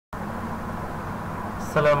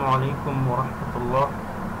আসসালামু আলাইকুম ওয়া রাহমাতুল্লাহ।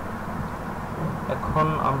 এখন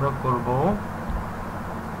আমরা করব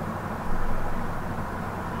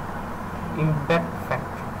ইমপ্যাক্ট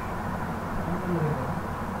ফ্যাক্টর।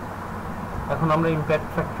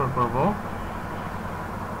 করব।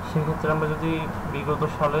 সেক্ষেত্রে আমরা যদি বিগত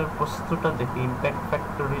সালের প্রশ্নটা দেখি, ইমপ্যাক্ট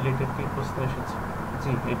ফ্যাক্টর রিলেটেড কি প্রশ্ন এসেছে।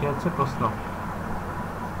 জি, এটি হচ্ছে প্রশ্ন।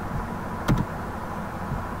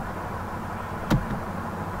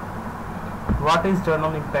 What is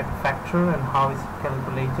journal impact factor and how is it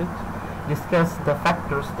calculated? Discuss the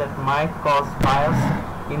factors that might cause bias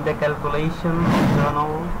in the calculation of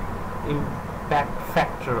journal impact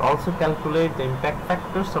factor. Also calculate the impact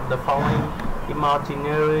factors of the following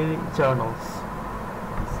imaginary journals.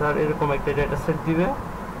 Sir এরকম একটা data set দিবে,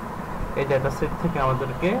 এই data set থেকে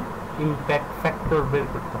আমাদেরকে impact factor বের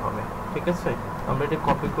করতে হবে। ঠিক আছে, আমরা এটা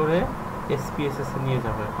কপি করে SPSS এ নিয়ে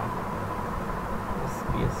যাব। এখন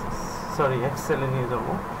Excel নিয়ে যাব।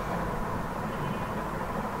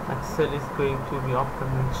 Excel is going to be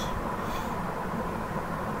opened.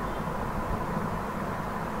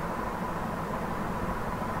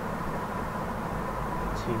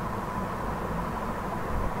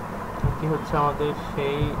 এটি হচ্ছে আমাদের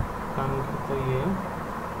সেই কাঙ্ক্ষিত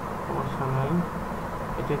সমস্যা নাই।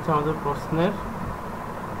 এটি হচ্ছে আমাদের প্রশ্নের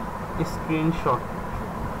স্ক্রিনশট।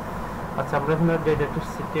 আচ্ছা, আমরা এখানে ডেটা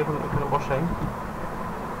সেটটি এখন এখানে বসাই।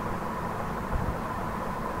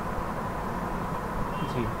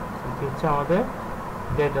 জি, এটি হচ্ছে আমাদের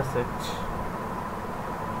ডেটা সেট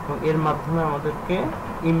এবং এর মাধ্যমে আমাদেরকে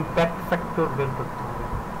ইমপ্যাক্ট ফ্যাক্টর বের করতে হবে।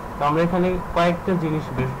 তো আমরা এখানে কয়েকটা জিনিস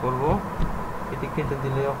বের করব। এটি কেটে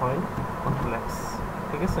দিলেও হয়, কন্ট্রোল এক্স।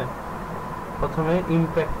 ঠিক আছে, প্রথমে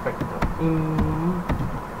ইমপ্যাক্ট ফ্যাক্টর।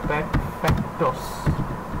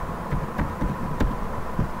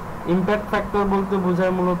 ইমপ্যাক্ট ফ্যাক্টর বলতে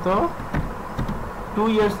বোঝায় মূলত 2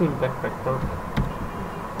 years impact factor.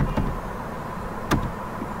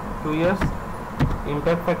 2 years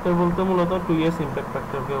impact factor বলতে মূলত 2 years ইমপ্যাক্ট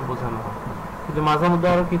ফ্যাক্টরকে বোঝানো হয়। কিন্তু মাঝে মধ্যে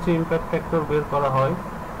আরো কিছু ইমপ্যাক্ট ফ্যাক্টর বের করা হয়।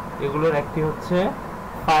 এগুলোর একটি হচ্ছে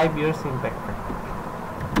 5 years impact factor.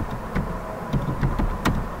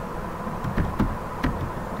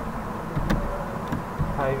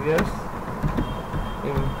 5 years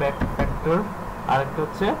impact factor. আরেকটা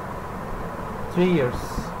হচ্ছে 3 years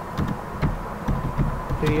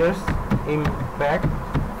ইমপ্যাক্ট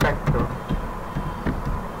ফ্যাক্টর।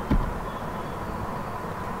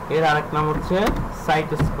 এর আরেক নাম হচ্ছে সাইট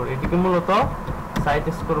স্কোর। এটিকে মূলত সাইট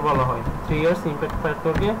স্কোর বলা হয়। 3 years ইমপ্যাক্ট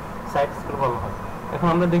ফ্যাক্টরকে সাইট স্কোর বলা হয়। এখন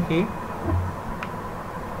আমরা দেখি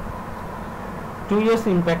 2 years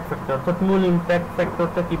ইমপ্যাক্ট ফ্যাক্টর অর্থাৎ মূল ইমপ্যাক্ট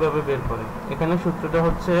ফ্যাক্টরটা কিভাবে বের করে। এখানে সূত্রটা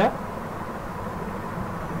হচ্ছে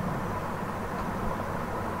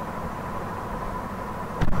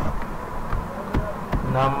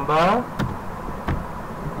number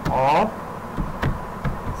of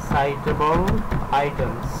citable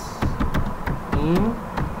items in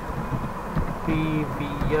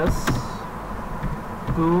previous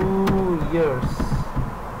 2 years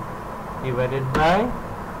divided by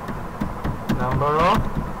number of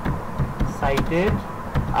cited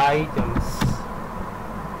items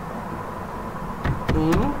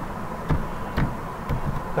in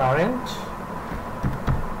current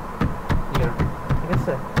year। ঠিক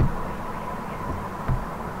আছে,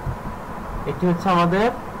 এটি হচ্ছে আমাদের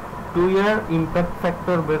 2 year ইমপ্যাক্ট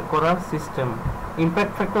ফ্যাক্টর বের করার সিস্টেম।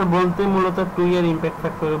 ইমপ্যাক্ট ফ্যাক্টর বলতে মূলত 2 year ইমপ্যাক্ট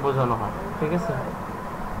ফ্যাক্টরে বোঝানো হয়। ঠিক আছে,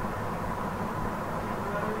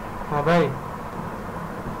 হ্যাঁ ভাই।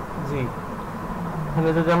 জি, এখানে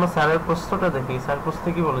যদি আমরা স্যারের প্রশ্নটা দেখি, স্যার প্রশ্নে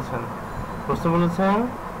কি বলেছেন? প্রশ্ন বলেছেন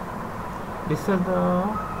this is the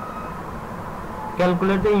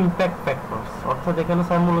calculate the impact factors. অর্থাৎ এখানে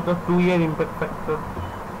স্যার মূলত 2 year ইমপ্যাক্ট ফ্যাক্টর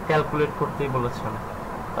ক্যালকুলেট করতেই বলেছেন।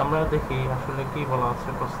 আমরা দেখি আসলে কি বলা আছে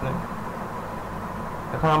প্রশ্নে।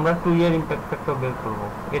 এখন আমরা 2 year ইমপ্যাক্ট ফ্যাক্টর বের করব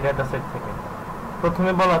এই ডেটা সেট থেকে।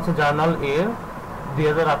 প্রথমে বলা আছে জার্নাল এর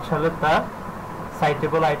 2008 সালে তার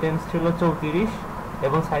সাইটেবল আইটেমস ছিল 34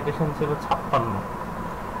 এবং সাইটেশন ছিল 56।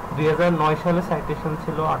 2009 সালে সাইটেশন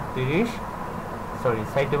ছিল 38,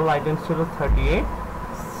 সাইটেবল আইটেমস ছিল 38,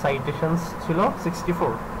 citations ছিল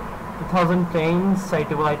 64. 2010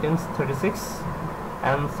 citable items 36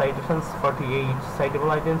 and citations 48.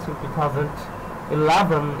 Citable items in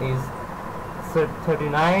 2011 is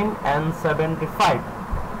 39 and 75.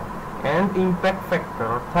 And impact factor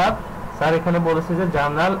অর্থাৎ স্যার এখানে বলেছে যে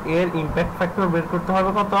জার্নাল এর ইমপ্যাক্ট ফ্যাক্টর বের করতে হবে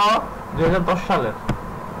কত 2010 সালের,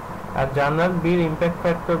 আর জার্নাল বির ইমপ্যাক্ট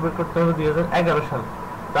ফ্যাক্টর বের করতে হবে 2011 সালে।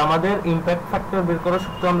 তো আমাদের ইমপ্যাক্ট ফ্যাক্টর বের করার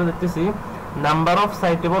সূত্র আমরা দেখতেছি number of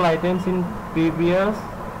citable items in previous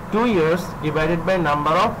 2 years divided by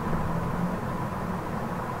number of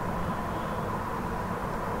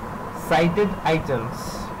cited items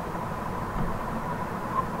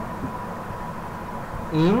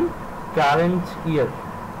in current year,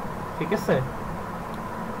 ঠিক আছে।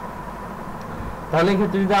 তাহলে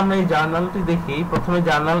এক্ষেত্রে যদি আমরা এই জার্নালটি দেখি, প্রথমে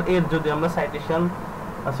জার্নাল এর যদি আমরা সাইটেশন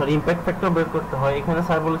ইম্প্যাক্ট ফ্যাক্টর বের করতে হয়, এখানে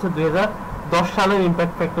স্যার বলেছে 2010 সালের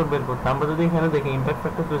ইম্প্যাক্ট ফ্যাক্টর বের করতে। আমরা যদি এখানে দেখি ইম্প্যাক্ট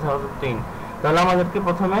ফ্যাক্টর 2010, তাহলে আমাদেরকে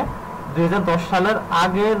প্রথমে 2010 সালের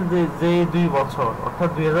আগের যে 2 বছর অর্থাৎ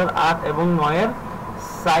 2008 এবং 9 এর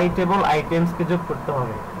সাইটেবল আইটেমস কে যোগ করতে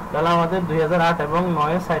হবে। তাহলে আমাদের 2008 এবং 9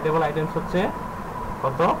 এর সাইটেবল আইটেমস হচ্ছে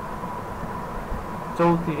কত?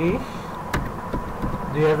 34।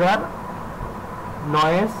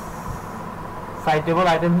 2009 এর সাইটেবল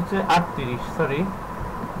আইটেম হচ্ছে 38, সরি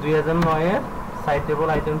 2009 এর সাইটেবল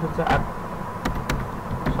আইটেম হচ্ছে 8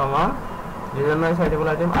 সমান 2009 সাইটেবল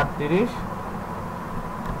আইটেম 38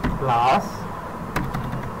 প্লাস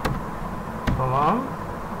সমান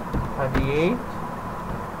 38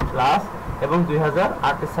 প্লাস এবং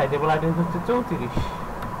 2008 এর সাইটেবল আইটেম হচ্ছে 34,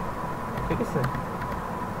 ঠিক আছে,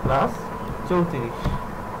 প্লাস 34।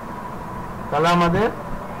 তাহলে আমাদের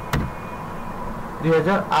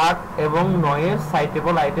 2008 এবং 9 এর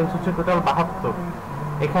সাইটেবল আইটেমস হচ্ছে টোটাল 72।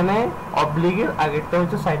 এখানে অবলিগের আগেরটা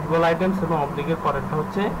হচ্ছে সাইটেবল আইটেমস এবং অবলিগের পরেরটা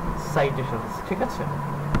হচ্ছে সাইটেশনস, ঠিক আছে।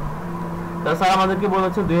 তাছাড়া আমাদেরকে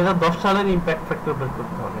বলেছে 2010 সালের ইম্প্যাক্ট ফ্যাক্টর বের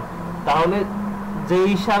করতে হবে। তাহলে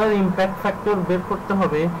যেই সালের ইম্প্যাক্ট ফ্যাক্টর বের করতে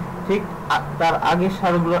হবে ঠিক তার আগের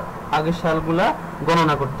সালগুলা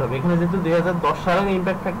গণনা করতে হবে। এখানে যেহেতু 2010 সালের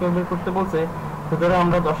ইম্প্যাক্ট ফ্যাক্টর বের করতে বলছে, সুতরাং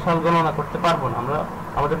আমরা 10 সাল গণনা করতে পারবো না।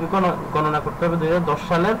 আমাদেরকে গণনা করতে হবে 2010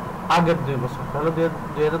 সালের আগের 2 বছর। তাহলে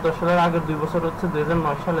 2010 সালের আগের 2 বছর হচ্ছে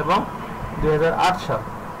 2009 সাল এবং 2008 সাল।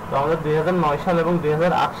 তো আমাদের 2009 সাল এবং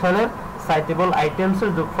 2008 সালের সাইটেবল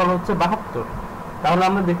আইটেমসের যোগফল হচ্ছে 72। তাহলে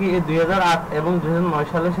আমরা দেখি এই 2008 এবং 2009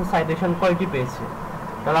 সালে সে সাইটেশন কয়টি পেয়েছে।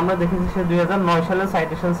 তাহলে আমরা দেখেছি সে 2009 সালে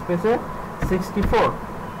সাইটেশনস পেয়েছে 64।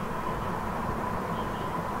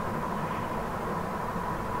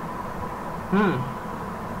 হুম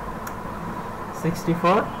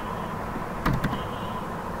 64।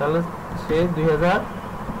 তাহলে সে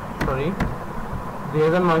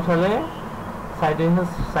 2009 সালে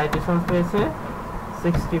সাইটেশনস পেয়েছে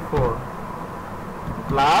 64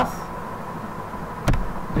 প্লাস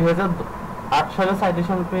 2008 সালে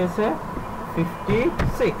সাইটেশন পেয়েছে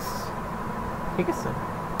 56, ঠিক আছে।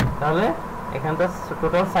 তাহলে এখানটা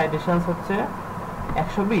টোটাল সাইটেশনস হচ্ছে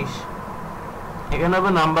 120। এখানে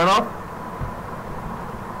হবে নাম্বার অফ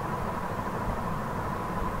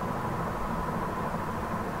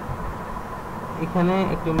এখানে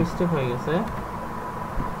একটু মিস্টেক হয়ে গেছে,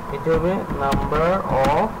 এটা হবে number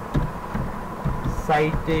of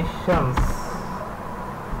citations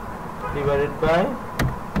divided by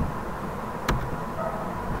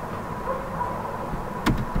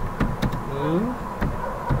in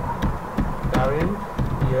current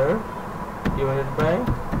year divided by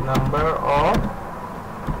number of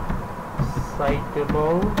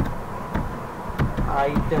citable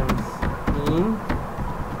items in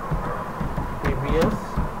previous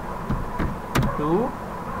 2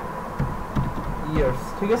 years,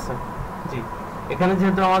 ঠিক আছে। জি, এখানে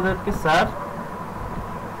যেহেতু আমাদেরকে স্যার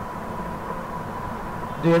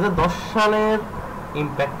 2010 সালের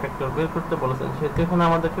ইম্প্যাক্ট ফ্যাক্টর বের করতে বলেছেন, সেহেতু এখানে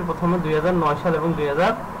আমাদেরকে প্রথমে 2009 সাল এবং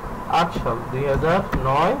 2008 সাল,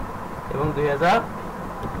 2009 এবং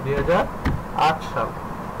 2008 সাল।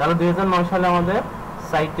 তাহলে 2009 সালে আমাদের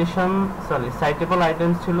সাইটেবল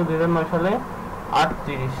আইটেমস ছিল 2009 সালে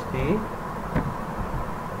 38টি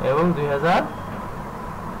এবং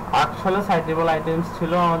 2008 সালে সাইটেবল আইটেমস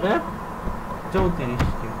ছিল আমাদের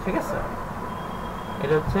 34টি, ঠিক আছে।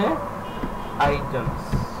 এটা হচ্ছে আইটেমস।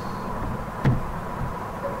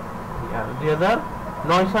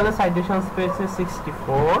 2009 সালে সাইটেশনস পেয়েছে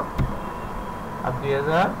 64 আর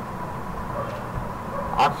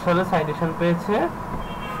 2008 সালে সাইটেশন পেয়েছে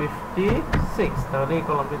 56। তাহলে এই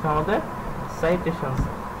কলামটিতে আমাদের সাইটেশনস,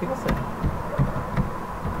 ঠিক আছে।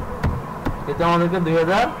 এটা আমাদেরকে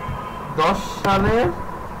 2010 সালের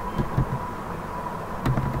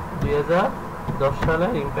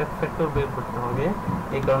ইম্প্যাক্ট ফ্যাক্টর বের করতে হবে।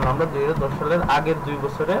 এই কারণে আমরা 2010 সালের আগের 2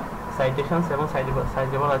 বছরের সাইটেশনস এবং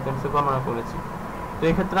সাইটেবল আইটেমস গণনা করেছি। তো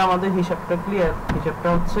এই ক্ষেত্রে আমাদের হিসাবটা ক্লিয়ার। হিসাবটা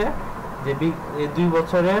হচ্ছে যে এই 2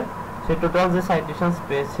 বছরের সে টোটাল যে সাইটেশনস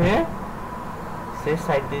পেয়েছে, সেই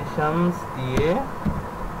সাইটেশনস দিয়ে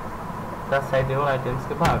তার সাইটেবল আইটেমস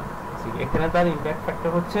কে ভাগ। এখানে তার ইম্প্যাক্ট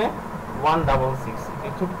ফ্যাক্টর হচ্ছে 166।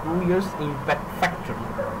 এটা 2 ইয়ার্স ইম্প্যাক্ট ফ্যাক্টর।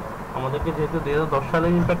 আমাদেরকে যেহেতু 2010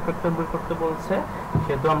 সালের ইম্প্যাক্ট ফ্যাক্টর বের করতে বলছে,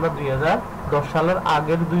 সেহেতু আমরা 2010 সালের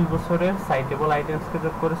আগের 2 বছরের সাইটেবল আইটেমস কে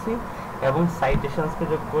যোগ করেছি এবং সাইটেশনস কে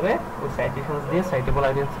যোগ করে ওই সাইটেশনস দিয়ে সাইটেবল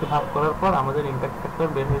আইটেমস কে ভাগ করার পর আমাদের ইম্প্যাক্ট ফ্যাক্টর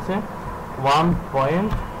বের হয়েছে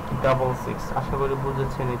 1.66। আশা করি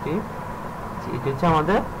বুঝেছেন এটি। এটা হচ্ছে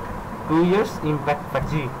আমাদের 2 years ইম্প্যাক্ট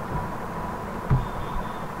ফ্যাক্টর।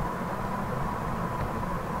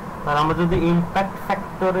 আর আমরা যদি ইম্প্যাক্ট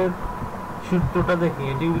ফ্যাক্টরের সূত্রটা দেখি,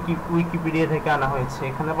 এটি উইকিপিডিয়া থেকে আনা হয়েছে।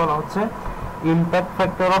 এখানে বলা হচ্ছে impact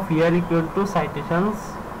factor of year equal to citations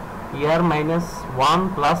year -1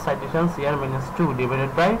 plus citations year -2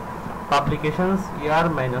 divided by publications year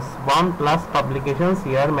 -1 plus publications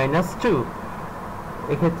ইয়ার -2।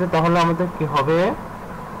 এক্ষেত্রে তাহলে আমাদের কি হবে,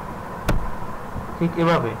 ঠিক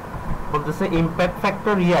এভাবে বলতেছে ইম্প্যাক্ট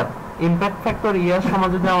ফ্যাক্টর ইয়ার সমান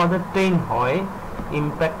যদি আমাদের 10 হয়,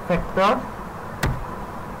 impact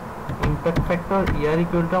factor year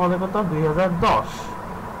equal to আমাদের কত, 2010।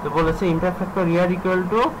 তো বলেছে impact factor year equal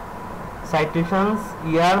to citations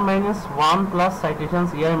year -1 plus citations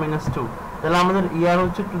ইয়ার -2। তাহলে আমাদের ইয়ার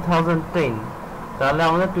হচ্ছে 2010, তাহলে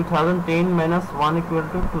আমাদের 2010 - 1 ইকুয়াল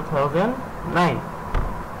টু 2009।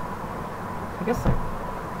 ঠিক আছে,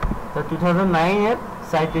 তো 2009 এর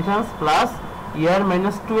সাইটেশনস প্লাস ইয়ার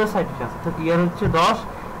 -2 এর সাইটেশনস, অর্থাৎ ইয়ার হচ্ছে 10,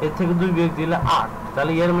 এর থেকে 2 বিয়োগ দিলে 8,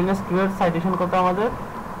 তাহলে ইয়ার -2 এর সাইটেশন কত আমাদের,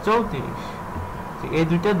 34। এই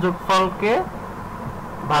দুইটার যোগফলকে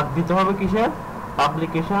ভাগ দিতে হবে কিসের,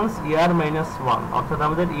 পাবলিকেশনস ইয়ার -1, অর্থাৎ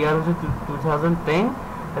আমাদের ইয়ার হচ্ছে 2010,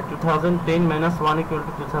 2010 - 1 ইকুয়াল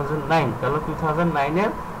টু 2009। তাহলে 2009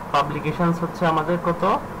 এর পাবলিকেশনস হচ্ছে আমাদের কত,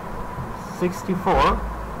 64,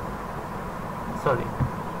 সরি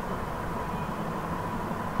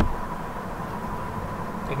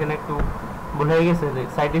এখানে একটু ভুল হয়ে গেছে,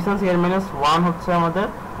 সাইটেশনস ইয়ার -1 হচ্ছে আমাদের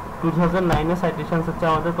 2009 এর সাইটেশনস হচ্ছে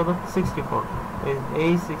আমাদের কত, 64,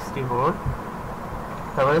 এই 64।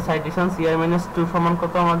 তারপরে সাইটেশনস ইয়ার -2 সমান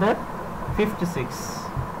কত আমাদের, 56।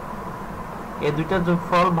 এই দুইটা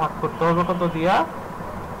যোগফল ভাগ করতে হবে কত দিয়া,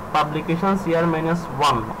 পাবলিকেশনস ইয়ার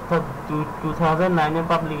 -1, অর্থাৎ 2009 এর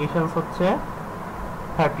পাবলিকেশনস হচ্ছে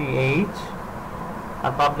 38,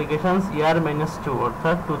 আর পাবলিকেশনস ইয়ার -2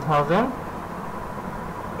 অর্থাৎ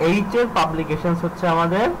 2008 এর পাবলিকেশনস হচ্ছে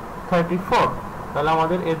আমাদের 34। তাহলে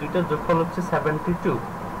আমাদের এই দুইটা যোগফল হচ্ছে 72।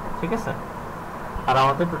 ঠিক আছে, আর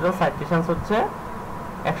আমাদের টোটাল সাইটেশনস হচ্ছে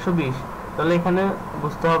 120। তাহলে এখানে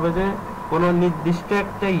বুঝতে হবে যে কোনো নির্দিষ্ট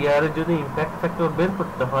একটা ইয়ারে যদি ইম্প্যাক্ট ফ্যাক্টর বের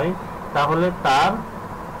করতে হয়, তাহলে তার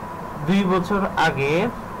 2 বছর আগে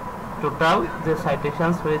টোটাল যে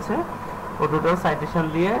সাইটেশনস হয়েছে ও টোটাল সাইটেশন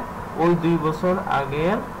দিয়ে ওই 2 বছর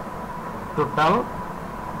আগের টোটাল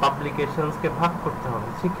পাবলিকেশনসকে ভাগ করতে হবে।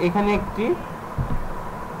 ঠিক এখানে একটি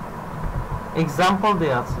এক্সাম্পল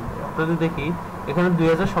দেয়া আছে, আপনাদের দেখি। এখানে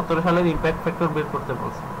 2017 সালের ইম্প্যাক্ট ফ্যাক্টর বের করতে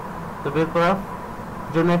বলছে। তো বের করার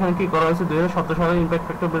জন্য এখানে কি করা হয়েছে, 2017 সালের ইম্প্যাক্ট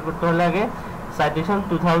ফ্যাক্টর বের করতে হলে আগে সাইটেশন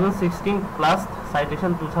 2016 প্লাস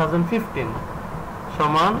সাইটেশন 2015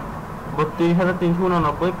 সমান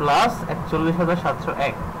 32,389 plus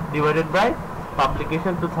 41,701 divided by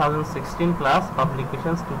publication 2016 plus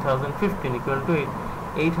publications 2015 equal to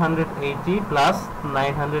 880 plus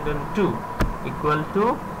 902 equal to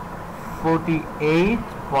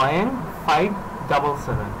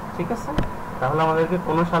 48.577। ঠিক আছে, তাহলে আমাদেরকে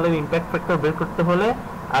কোন সালের ইম্প্যাক্ট ফ্যাক্টর বের করতে হলে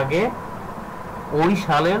আগে ওই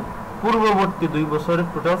সালের পূর্ববর্তী 2 বছরের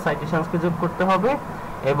টোটাল সাইটেশনসকে যোগ করতে হবে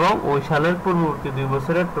এবং ওই সালের পূর্ববর্তী 2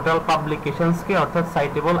 বছরের টোটাল পাবলিকেশনসকে অর্থাৎ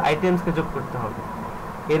সাইটেবল আইটেমসকে যোগ করতে হবে।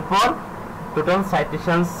 এরপর টোটাল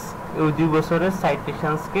সাইটেশনস, ওই 2 বছরের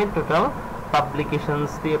সাইটেশনসকে টোটাল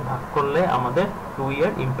পাবলিকেশনস দিয়ে ভাগ করলে আমাদের 2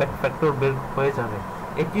 ইয়ার ইম্প্যাক্ট ফ্যাক্টর বের হয়ে যাবে।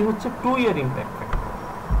 এটি হচ্ছে 2 ইয়ার ইম্প্যাক্ট ফ্যাক্টর।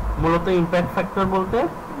 মূলত ইম্প্যাক্ট ফ্যাক্টর বলতে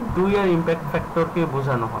 2 ইয়ার ইম্প্যাক্ট ফ্যাক্টরকে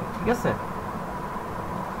বোঝানো হয়। ঠিক আছে,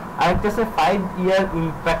 আরেকটা আছে 5 ইয়ার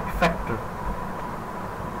ইম্প্যাক্ট ফ্যাক্টর।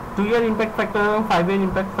 2 ইয়ার ইম্প্যাক্ট ফ্যাক্টর এবং 5 ইয়ার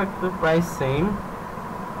ইম্প্যাক্ট ফ্যাক্টর প্রায় সেম।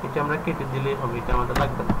 এটা আমরা কেটে দিলেই হবে, এটা আমাদের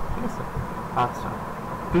লাগবে না। ঠিক আছে, আচ্ছা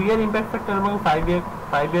 2 ইয়ার ইম্প্যাক্ট ফ্যাক্টর এবং 5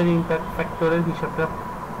 ইয়ার ইম্প্যাক্ট ফ্যাক্টরের হিসাবটা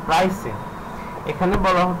প্রায় সেম। এখানে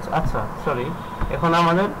বলা হচ্ছে, আচ্ছা সরি, এখন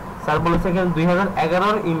আমাদের স্যার বলেছে এখানে 2011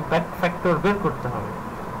 এর ইম্প্যাক্ট ফ্যাক্টর বের করতে হবে।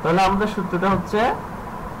 তাহলে আমাদের সূত্রটা হচ্ছে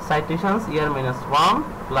সাইটেশনস ইয়ার -1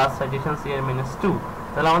 প্লাস সাইটেশনস ইয়ার -2।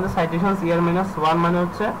 তাহলে আমাদের সাইটেশনস ইয়ার -1 মানে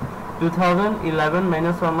হচ্ছে 2011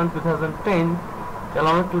 -1 মানে 2010। তাহলে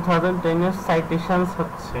আমাদের 2010 এর সাইটেশনস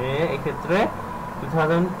হচ্ছে, এক্ষেত্রে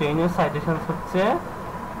 2010 এর সাইটেশনস হচ্ছে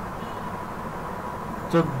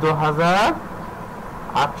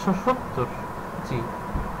 14,870। জি,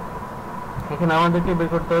 এখানে আমাদেরকে বের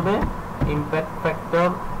করতে হবে ইম্প্যাক্ট ফ্যাক্টর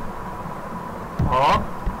অফ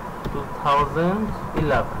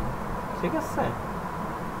 2011। ঠিক আছে,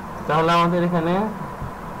 তাহলে আমাদের এখানে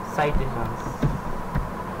সাইটেশনস,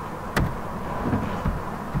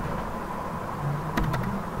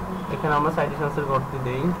 এখানে আমরা সাইটেশনস এর গড়তি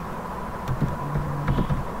দেই।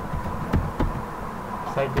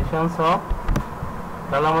 citations of,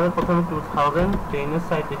 তাহলে আমাদের প্রথমে 2010 এর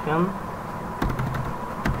citation,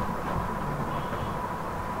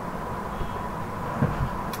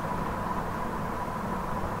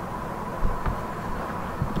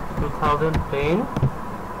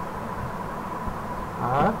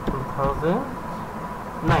 আর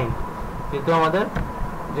 2009, যেহেতু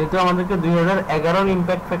আমাদেরকে 2011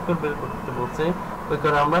 ইম্প্যাক্ট ফ্যাক্টর বের করতে বলছে, ওই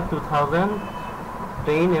করে আমরা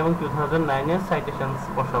 2010 এবং 2009 এর সাইটেশনস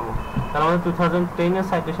বসাবো। তাহলে আমাদের 2010 এর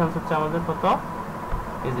সাইটেশনস হচ্ছে আমাদের কত,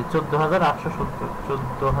 এই যে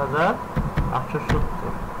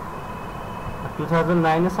 14870, আর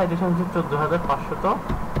 2009 এর সাইটেশন হচ্ছে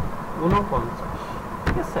 14549।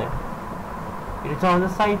 ঠিক আছে, এটা হচ্ছে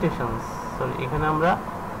আমাদের সাইটেশনস। সরি, এখানে আমরা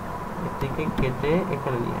এটিকে কেটে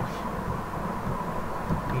এখানে নিয়ে আসি,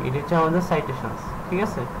 এটা হচ্ছে আমাদের সাইটেশনস। ঠিক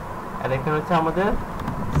আছে, আর এখানে হচ্ছে আমাদের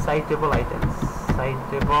সাইটেবল আইটেমস,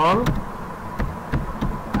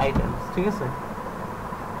 ঠিক আছে।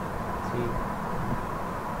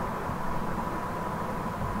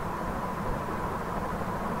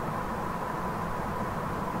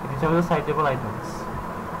 এটা হচ্ছে আমাদের সাইটেবল আইটেমস।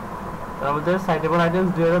 আমাদের সাইটেবল আইটেমস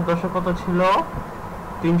 2010 কত ছিল,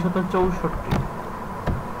 364,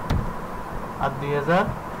 আর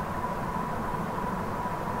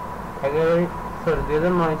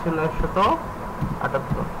 2009 ছিল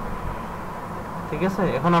 178। ঠিক আছে,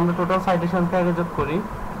 এখন আমরা টোটাল সাইটেশনকে আগে যোগ করি।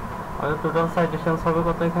 আমাদের টোটাল সাইটেশনস হবে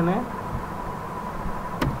কত এখানে,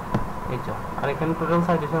 এইটা, আর এখানে টোটাল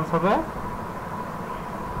সাইটেশনস হবে,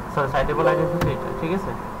 সরি সাইটেবল আইটেমস হচ্ছে এটা। ঠিক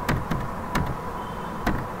আছে,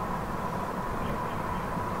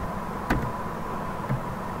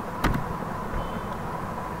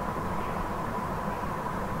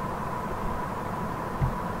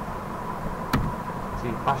 জি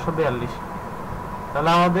 542।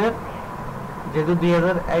 তাহলে আমাদের যেহেতু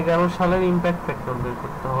 2011 সালের ইম্প্যাক্ট ফ্যাক্টর বের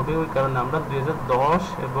করতে হবে, ওই কারণে আমরা 2010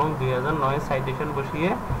 এবং 2009 সাইটেশন বসিয়ে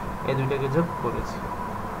এই দুইটাকে যোগ করেছি।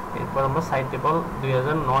 এরপর আমরা সাইটেবল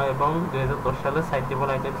 2009 এবং 2010 সালের সাইটেবল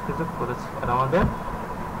আইটেমসকে যোগ করেছি। আর আমাদের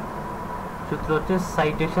সূত্র হচ্ছে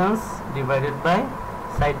সাইটেশনস ডিভাইডেড বাই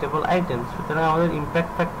সাইটেবল আইটেমস। সুতরাং আমাদের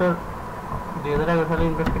ইম্প্যাক্ট ফ্যাক্টর 2011 সালের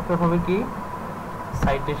ইম্প্যাক্ট ফ্যাক্টর হবে কি,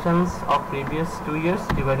 citations of previous 2 years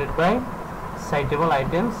divided by citable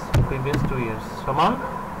items previous 2 years সমান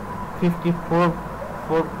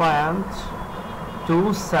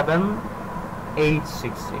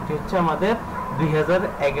 54.2786। এটি হচ্ছে আমাদের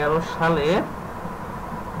 2011 সালের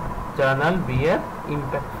জার্নাল বি এর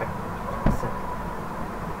ইম্প্যাক্ট ফ্যাক্টর।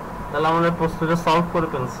 তাহলে আমরা প্রশ্নটা সলভ করে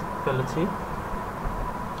ফেলেছি।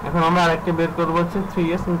 এখন আমরা আরেকটা বের করব, হচ্ছে 3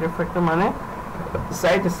 years ইম্প্যাক্ট ফ্যাক্টর মানে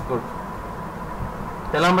সাইট স্কোর।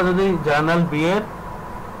 তাহলে আমরা যদি জার্নাল বি এর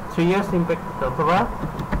 3 years ইম্প্যাক্ট অথবা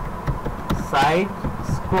সাইট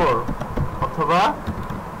স্কোর অথবা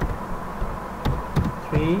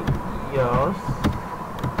 3 years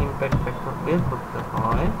ইম্প্যাক্ট ফ্যাক্টর বের করতে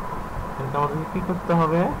হয়, তাহলে আমাদের কি করতে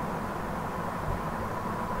হবে,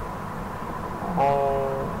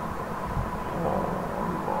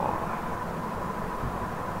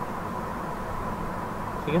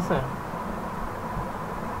 ঠিক আছে।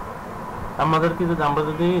 আমাদেরকে যদি আমরা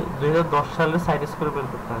যদি 2010 সালে সাইট স্কোর বের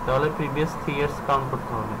করতে হয়, তাহলে প্রিভিয়াস 3 ইয়ার্স কাউন্ট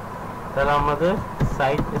করতে হবে। তাহলে আমাদের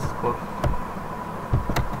সাইট স্কোর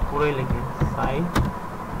পুরোই লিখে সাইট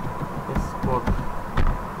স্কোর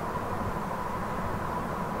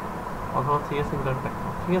অথবা 3 ইয়ার্স ইম্প্যাক্ট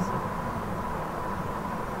ফ্যাক্টর, ঠিক আছে,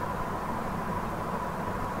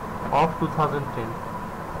 অফ 2010।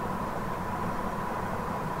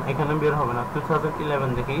 এখানে বের হবে না,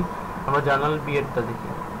 2011 দেখি, আমরা জার্নাল বি এরটা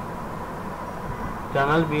দেখি।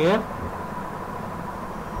 জার্নাল বি এর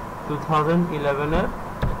 2011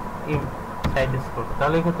 এর সাইট স্কোর।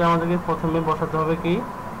 তাহলে এক্ষেত্রে আমাদেরকে প্রথমে বসাতে হবে কি,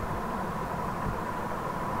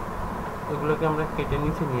 এগুলোকে আমরা কেটে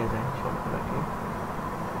নিচে নিয়ে যাই সবগুলোকে,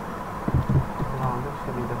 আমাদের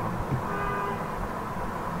সুবিধা হবে।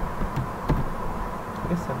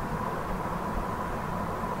 ঠিক আছে,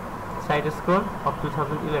 সাইট স্কোর অফ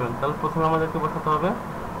 2011। তাহলে প্রথমে আমাদেরকে বসাতে হবে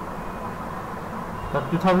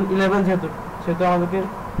 2011, যেহেতু সেটা আমাদেরকে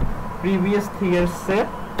প্রিভিয়াস 3 ইয়ার্স এর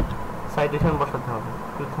সাইটেশন বসাতে হবে।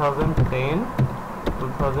 2010,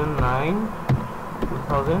 2009,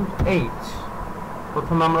 2008।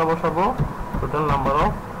 প্রথমে আমরা বসাবো টোটাল নাম্বার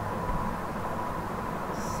অফ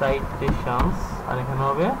সাইটেশনস, আর এখানে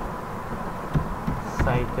হবে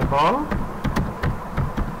সাইটেবল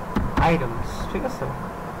আইটেমস। ঠিক আছে,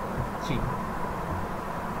 জি,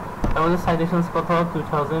 আমাদের সাইটেশনস কত,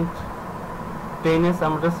 2010 এর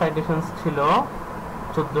আমাদের সাইটেশনস ছিল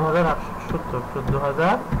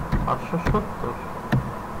 14870।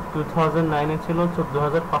 2009 ছিল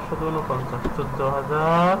 14,549,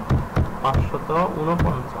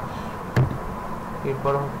 14,549।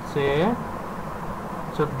 এরপর হচ্ছে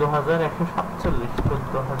 14,147,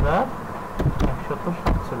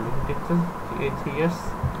 14,147। এটা হচ্ছে 3 years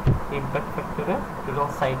ইম্প্যাক্ট ফ্যাক্টরে টোটাল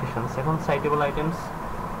সাইটেশনস। এখন সাইটেবল আইটেমস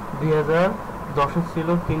 2010 ছিল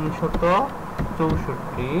 364,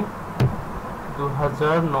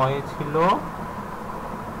 2009 ছিল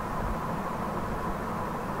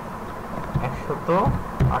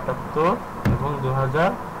 178 এবং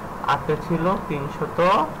 2008 ছিল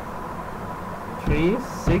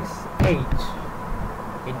 338।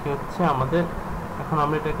 এটি হচ্ছে আমাদের। এখন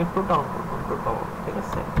আমরা এটাকে টোটাল করব, টোটাল, ঠিক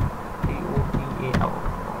আছে, TOTAL।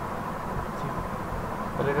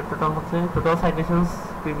 তাহলে এটা টোটাল হচ্ছে টোটাল সাইটেশনস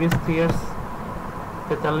প্রিভিয়াস 3 ইয়ার্স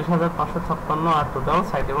 43,556, আর টোটাল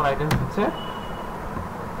সাইটেবল আইটেমস হচ্ছে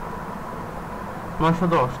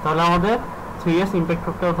 910। তাহলে আমাদের 3 ইয়ার্স ইম্প্যাক্ট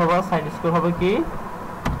ফ্যাক্টর অথবা সাইট স্কোর হবে কি,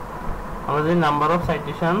 আমাদের number of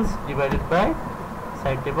citations divided by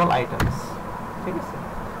সাইটেবল items, ঠিক আছে।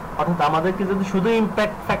 অর্থাৎ আমাদেরকে যদি শুধু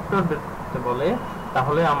ইম্প্যাক্ট ফ্যাক্টর বের করতে বলে,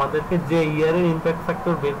 তাহলে আমাদেরকে যে ইয়ারের ইম্প্যাক্ট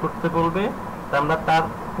ফ্যাক্টর বের করতে বলবে, আমরা তার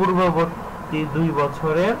পূর্ববর্তী 2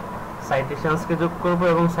 বছরের সাইটেশনসকে যোগ করব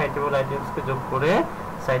এবং সাইটেবল আইটেমসকে যোগ করে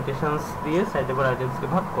সাইটেশনস দিয়ে সাইটেবল আইটেমসকে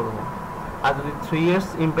ভাগ করব। আর যদি 3 ইয়ার্স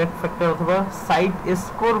ইম্প্যাক্ট ফ্যাক্টর অথবা সাইট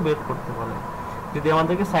স্কোর বের করতে বলে, যদি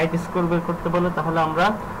আমাদেরকে সাইট স্কোর বের করতে বলে, তাহলে আমরা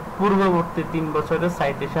পূর্ববর্তী 3 বছরের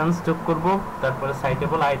সাইটেশনস যোগ করব, তারপরে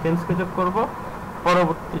সাইটেবল আইটেমসকে যোগ করব,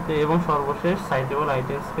 পরবর্তীতে এবং সর্বশেষ সাইটেবল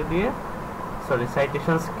আইটেমসকে দিয়ে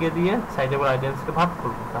সাইটেশনসকে দিয়ে সাইটেবল আইটেমসকে ভাগ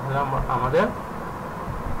করব। তাহলে আমাদের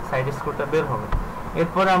সাইট স্কোরটা বের হবে।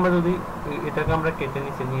 এরপরে আমরা যদি এটাকে আমরা কেটে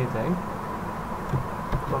নিচে নিয়ে যাই,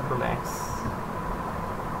 কন্ট্রোল এক্স,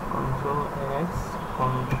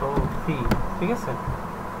 কন্ট্রোল ভি, ঠিক আছে।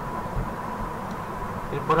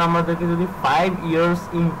 এরপর আমাদেরকে যদি 5 ইয়ার্স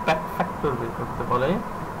ইম্প্যাক্ট ফ্যাক্টর বের করতে বলে,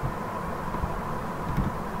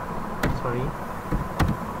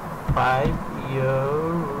 5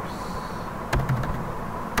 ইয়ার্স,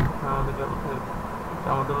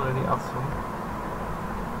 আমাদের অলরেডি আছে,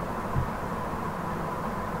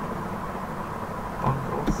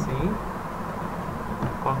 control C,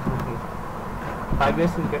 control V, 5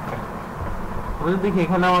 years impact factor. আমরা দেখি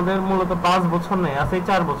এখানে আমাদের মূলত 5 বছর নেই, আছে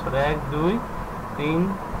 4 বছর, 1 2 3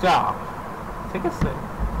 4, ঠিক আছে।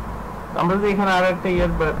 আমরা যদি এখানে আরো একটা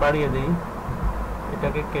ইয়ার বাড়িয়ে দিই,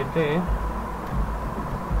 এটাকে কেটে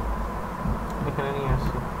এখানে নিয়ে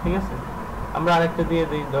আসি, ঠিক আছে। আমরা আরেকটা দিয়ে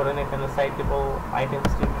দিই, ধরেন এখানে সাইটেবল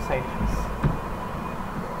items two citations,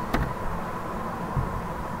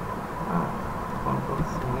 control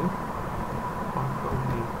C, control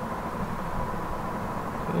V,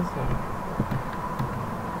 ঠিক আছে।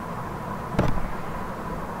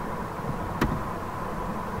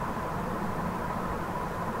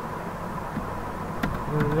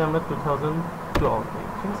 আমরা 2012,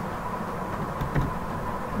 ঠিক আছে।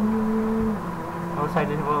 আমরা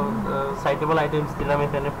সাইটেবল আইটেমস দিলাম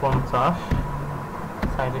এখানে 50,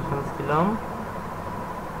 সাইটেশনস দিলাম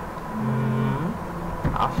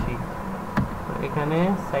 80, এখানে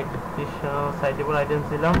সাইটেবল আইটেমস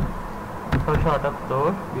দিলাম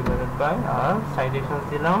 678 ডিভাইডেড বাই, আর সাইটেশনস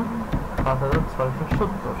দিলাম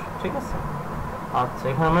 5670, ঠিক আছে। আচ্ছা,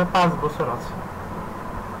 এখানে আমার 5 বছর আছে।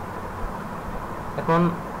 এখন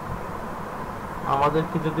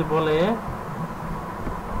আমাদেরকে যদি বলে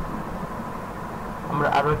আমরা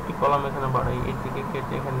আরো একটি কলাম এখানে বাড়াই, এর থেকে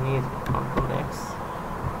কেটে এখানে নিয়ে যাই, control x,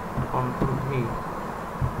 control V,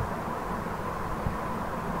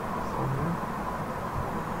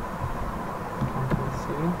 control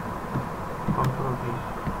C, control V,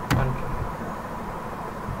 enter.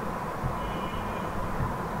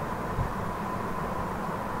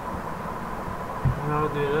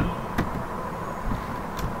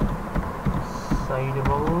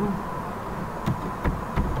 Citable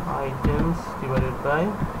items divided by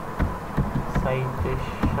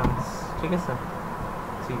citations, ঠিক আছে।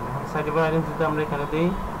 citable items যদি আমরা এখানে দেই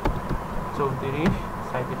 34,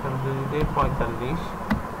 citation যদি দেই 45,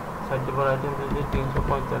 citable items যদি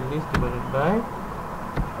 345 divided by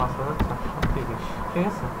 5430, ঠিক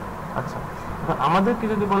আছে। আচ্ছা, এখন আমাদেরকে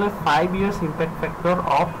যদি বলে 5 years impact factor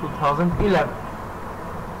of 2011,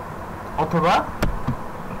 অথবা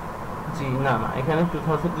না এখানে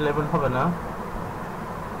 2011 হবে না,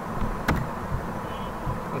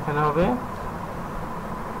 এখানে হবে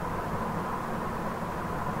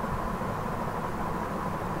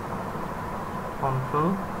কন্ট্রোল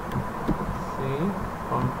সি,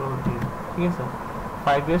 কন্ট্রোল ডি, ঠিক আছে।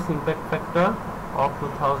 5 years impact factor of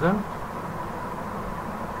 2000,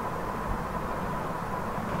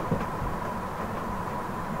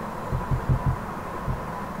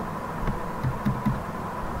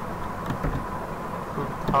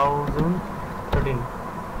 2013,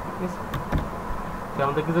 ঠিক আছে।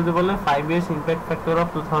 আমাদেরকে যদি বলে 5 years impact factor of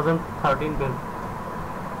 2013 বের,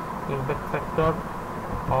 impact factor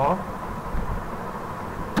of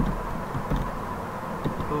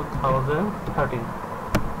 2013,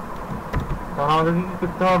 তখন আমাদেরকে কি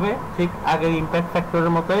করতে হবে, ঠিক আগের ইম্প্যাক্ট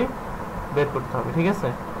ফ্যাক্টরের মতোই বের করতে হবে, ঠিক আছে।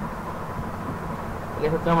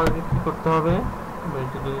 এক্ষেত্রে আমাদেরকে কি করতে হবে,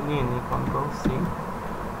 এটা যদি নিয়ে নিই কন্ট্রোল সি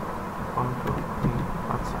কন্ট্রোল ভি,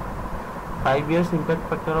 আচ্ছা 5 years impact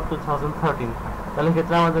factor of 2013, তাহলে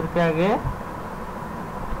ক্ষেত্রে আমাদেরকে আগে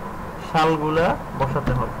সালগুলা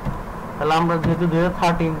বসাতে হবে। তাহলে আমরা যেহেতু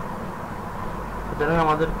 2013, সুতরাং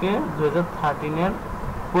আমাদেরকে 2013 এর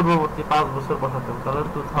পূর্ববর্তী 5 বছর বসাতে হবে। তাহলে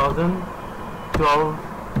 2012,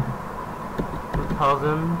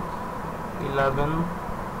 2011,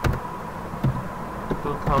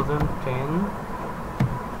 2010,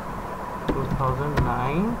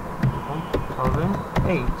 2009 এবং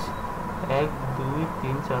 2008, 1 2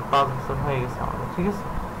 3 4 5 বছর হয়ে গেছে আমাদের, ঠিক আছে।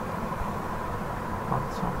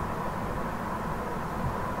 আচ্ছা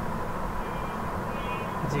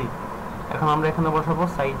জি, এখন আমরা এখানে বসাবো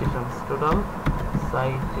সাইটেশনস, টোটাল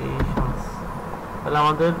সাইটেশনস। তাহলে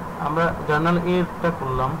আমাদের আমরা জার্নাল এরটা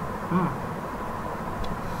করলাম,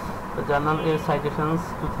 তো জার্নাল এর সাইটেশনস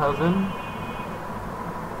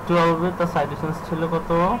 2012 এ তার সাইটেশনস ছিল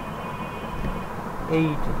কত,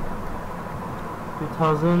 8,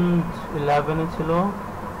 2011 এ ছিল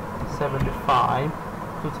 75,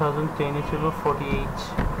 2010 এ ছিল 48,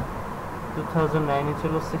 2009 এ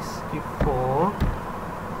ছিল 64,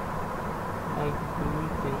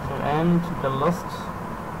 and the last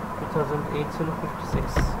 2008 ছিল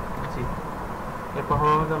 56। জি, এরপর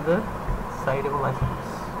হবে আমাদের citable items,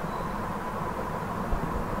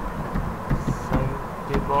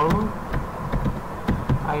 citable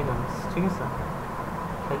items, ঠিক আছে।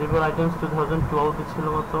 citable items 2012 এ ছিল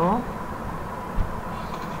কত,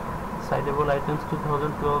 citable items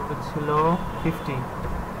 2012 এ ছিল 50,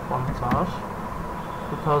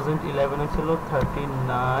 2011 এ ছিল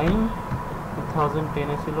 39, 2010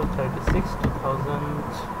 এ ছিল 36,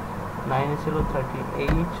 2009 এ ছিল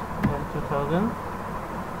 38, and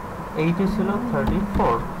 2008 এ ছিল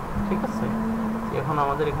 34, ঠিক আছে। এখন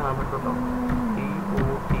আমাদের এখানে আমরা টোটাল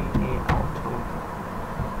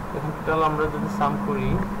এখন টোটাল আমরা যদি সাম করি,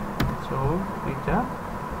 তো এটা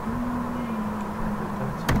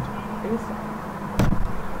ঠিক আছে।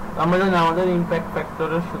 আমরা জানি আমাদের ইমপ্যাক্ট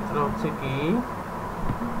ফ্যাক্টরের সূত্র হচ্ছে কি,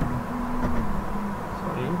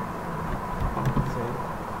 সরি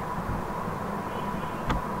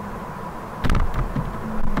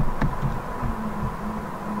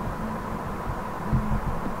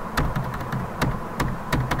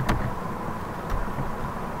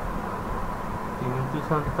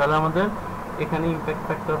তাহলে আমাদের এখানে ইমপ্যাক্ট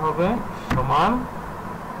ফ্যাক্টর হবে সমান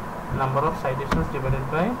number of citations divided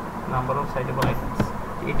by number of সাইটেবল items.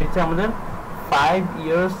 এটা হচ্ছে আমাদের 5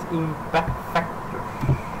 ইয়ার্স ইমপ্যাক্ট ফ্যাক্টর,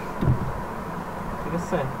 ঠিক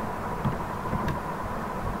আছে।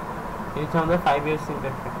 এটা হচ্ছে আমাদের 5 ইয়ার্স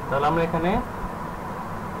ইমপ্যাক্ট ফ্যাক্টর। তাহলে আমরা এখানে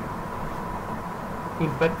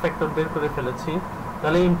ইমপ্যাক্ট ফ্যাক্টর বের করে ফেলেছি।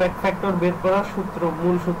 তাহলে ইমপ্যাক্ট ফ্যাক্টর বের করার সূত্র,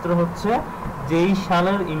 মূল সূত্র হচ্ছে যেই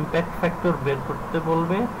সালের ইমপ্যাক্ট ফ্যাক্টর বের করতে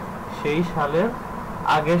বলবে সেই সালের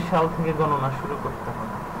আগের সাল থেকে গণনা শুরু করতে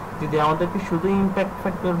হবে। যদি আমাদেরকে শুধু ইমপ্যাক্ট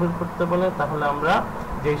ফ্যাক্টর বের করতে বলে তাহলে আমরা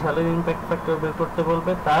যেই সালের ইমপ্যাক্ট ফ্যাক্টর বের করতে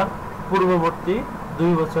বলবে তার পূর্ববর্তী 2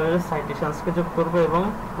 বছরের সাইটেশনসকে যোগ করব এবং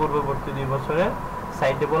পূর্ববর্তী 2 বছরের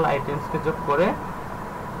সাইটেবল আইটেমসকে যোগ করে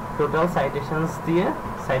টোটাল সাইটেশনস দিয়ে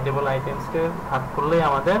সাইটেবল আইটেমসকে ভাগ করলেই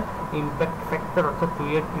আমাদের ইমপ্যাক্ট ফ্যাক্টর অর্থাৎ 2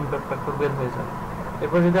 এর ইমপ্যাক্ট ফ্যাক্টর বের হয়ে যাবে।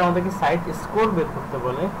 এরপর যদি আমাদেরকে সাইট স্কোর বের করতে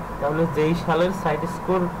বলে তাহলে যেই সালের সাইট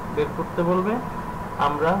স্কোর বের করতে বলবে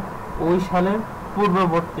আমরা ওই সালের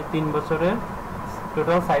পূর্ববর্তী 3 বছরের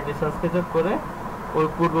টোটাল সাইটেশনসকে যোগ করে ওই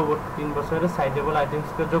পূর্ববর্তী 3 বছরের সাইটেবল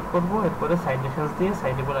আইটেমসকে যোগ করব, এরপরে সাইটেশনস দিয়ে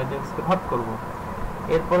সাইটেবল আইটেমসকে ভাগ করব।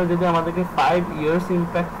 এরপরে যদি আমাদেরকে 5 ইয়ার্স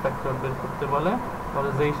ইমপ্যাক্ট ফ্যাক্টর বের করতে বলে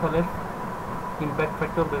তাহলে যেই সালের ইমপ্যাক্ট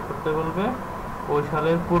ফ্যাক্টর বের করতে বলবে ওই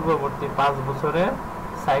সালের পূর্ববর্তী 5 বছরের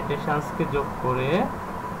সাইটেশনসকে যোগ করে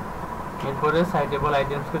এরপরে সাইটেবল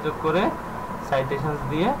আইটেমসকে যোগ করে সাইটেশনস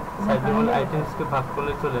দিয়ে সাইটেবল আইটেমসকে ভাগ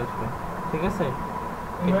করলে চলে আসবে, ঠিক আছে।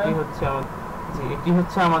 এটি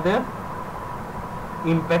হচ্ছে আমাদের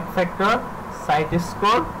ইমপ্যাক্ট ফ্যাক্টর, সাইট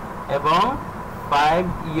স্কোর এবং 5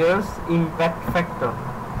 ইয়ার্স ইমপ্যাক্ট ফ্যাক্টর।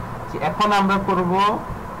 এখন আমরা করব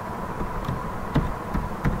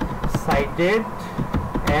cited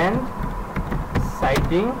and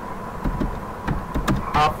citing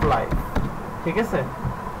half life, ঠিক আছে।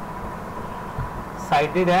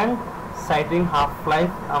 cited and citing half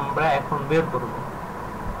life আমরা এখন বের করব।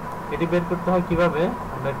 এটি বের করতে হয় কিভাবে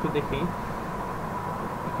আমরা একটু দেখি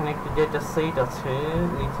এখানে একটি ডেটা সেট আছে,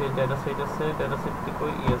 নিচে ডেটা সেট আছে, ডেটা সেটটি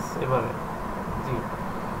কই, ইয়েস এভাবে, জি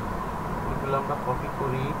এগুলো আমরা কপি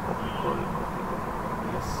করি,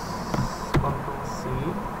 yes control C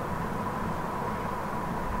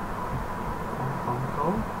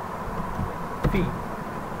control P.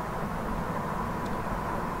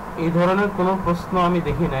 এই ধরনের কোনো প্রশ্ন আমি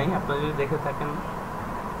দেখি নাই, আপনারা যদি দেখে থাকেন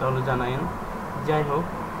তাহলে জানাইন। যাই হোক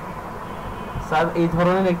স্যার, এই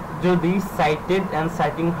ধরনের যদি cited and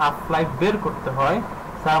citing half life বের করতে হয়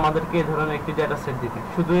স্যার আমাদেরকে এই ধরনের একটি ডেটা সেট দিবে,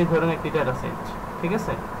 শুধু এই ধরনের একটি ডেটা সেট, ঠিক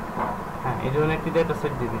আছে? হ্যাঁ, এই ধরনের একটি ডেটা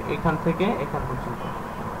সেট দিবে এখান থেকে এখান পর্যন্ত।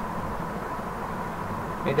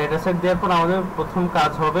 এই ডেটা সেট দেওয়ার পর আমাদের প্রথম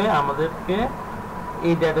কাজ হবে আমাদেরকে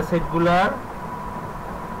এই ডেটা সেটগুলোর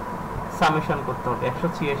সামেশন করতে হবে,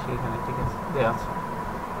 186 এখানে, ঠিক আছে দেয়া আছে।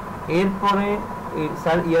 এরপরে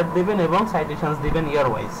স্যার ইয়ার দিবেন এবং সাইটেশনস দিবেন ইয়ার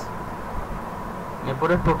ওয়াইজ,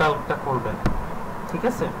 এরপরে টোটালটা করবেন, ঠিক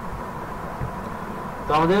আছে? তো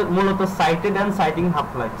আমাদের মূলত cited and citing half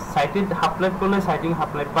life, cited half life করলে সাইটিং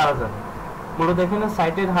হাফ লাইফ পারা যাবে। মূলত এখানে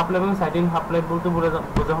সাইটেড হাফ লাইফ এবং সাইটিং হাফ লাইফ বলতে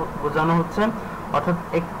বোঝানো হচ্ছে অর্থাৎ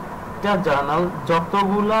একটা জার্নাল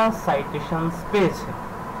যতগুলা সাইটেশনস পেয়েছে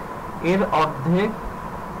এর অর্ধেক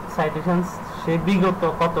সাইটেশনস সে বিগত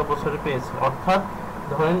কত বছরে পেয়েছে। অর্থাৎ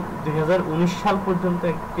ধরেন 2019 সাল পর্যন্ত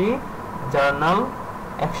একটি জার্নাল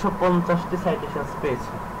 150টি সাইটেশনস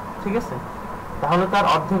পেয়েছে, ঠিক আছে? তাহলে তার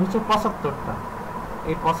অর্ধেক হচ্ছে 75টা।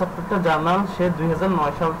 এই 75টা জার্নাল সে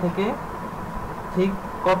 2009 সাল থেকে ঠিক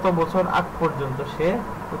কত বছর আগ পর্যন্ত সে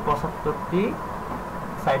 75টি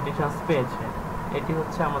সাইটেশনস পেয়েছে। এটি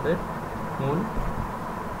হচ্ছে আমাদের মূল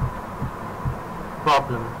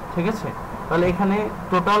প্রবলেম, ঠিক আছে? তাহলে এখানে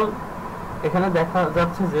টোটাল এখানে দেখা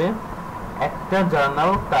যাচ্ছে যে একটা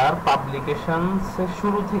জার্নাল তার পাবলিকেশনসের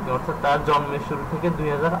শুরু থেকে অর্থাৎ তার জন্মের শুরু থেকে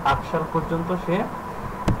 2008 সাল পর্যন্ত সে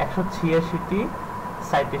 186টি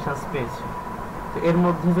সাইটেশনস পেয়েছে। তো এর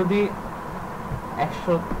মধ্যে যদি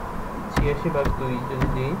 186 ভাগ 2 যদি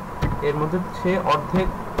দিই, এর মধ্যে সে অর্ধেক,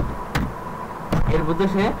 এর মধ্যে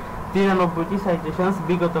সে 93টি সাইটেশনস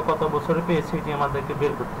বিগত কত বছরে পেয়েছে এটি আমাদেরকে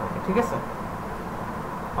বের করতে হবে, ঠিক আছে?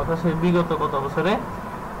 অর্থাৎ সে বিগত কত বছরে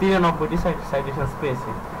 93টি সাইটেশনস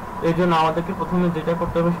পেয়েছে। এই জন্য আমাদেরকে প্রথমে যেটা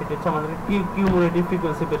করতে হবে সেটা হচ্ছে আমাদেরকে কিউমুলেটিভ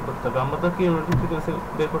ফ্রিকোয়েন্সি বের করতে হবে। আমরা তো কিউমুলেটিভ ফ্রিকোয়েন্সি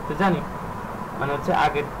বের করতে জানি, মানে হচ্ছে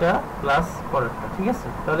আগেরটা প্লাস পরেরটা, ঠিক আছে?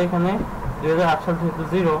 তাহলে এখানে 2008 সাল যেহেতু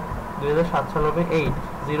 0, 2007 সাল হবে 8,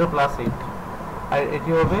 0 প্লাস 8, আর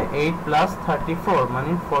এটি হবে 8 প্লাস 34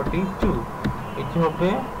 মানে 42, এটি হবে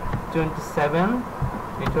 27,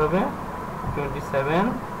 এটি হবে 27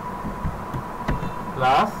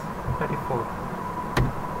 প্লাস 34,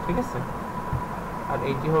 ঠিক আছে? আর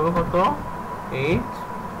এইটি হবে কত, 8,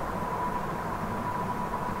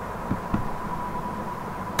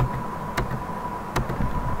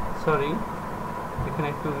 সরি এখানে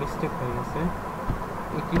একটু মিস্টেক হয়ে গেছে,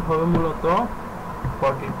 এটি হবে মূলত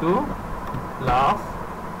 42 প্লাস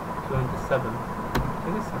 27,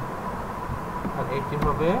 ঠিক আছে? আর এটি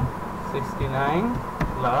হবে 69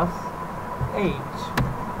 প্লাস 8,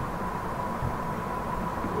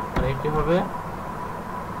 আর এটি হবে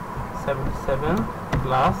 77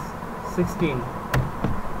 প্লাস 16,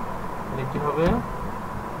 এটি হবে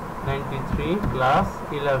 93 প্লাস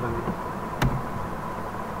 11,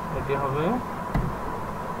 এটি হবে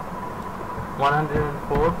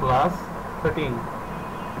 104 প্লাস 13,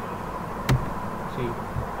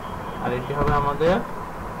 আর এটি হবে আমাদের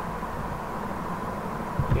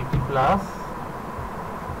 80 প্লাস,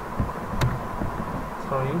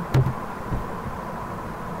 সরি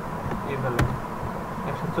এই ভ্যালু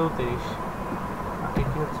 134, আর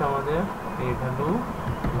এটি হচ্ছে আমাদের এই ভ্যালু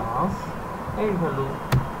প্লাস এই ভ্যালু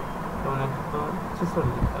যেমন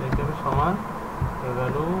 146, আর এটি হবে সমান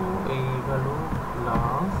এই ভ্যালু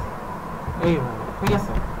প্লাস এই ভ্যালু, ঠিক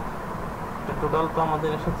আছে? টোটাল তো আমাদের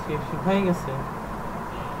 186 হয়ে গেছে।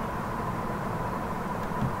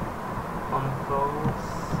 কন্ট্রোল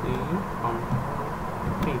সি কন্ট্রোল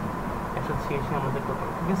পি, 186 আমাদের টোটাল,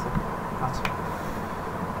 ঠিক আছে? আচ্ছা,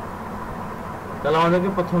 তাহলে আমাদেরকে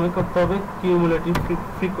প্রথমে করতে হবে কিউমুলেটিভ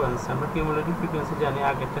ফ্রিকোয়েন্সি। আমরা কিউমুলেটিভ ফ্রিকোয়েন্সি জানি,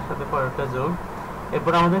 আগেরটার সাথে পরেরটা যোগ।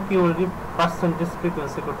 এরপর আমাদের কিউমুলেটিভ পার্সেন্টেজ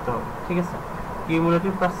ফ্রিকোয়েন্সি করতে হবে, ঠিক আছে?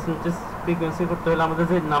 কিউমুলেটিভ পার্সেন্টেজ ফ্রিকোয়েন্সি করতে হলে আমাদের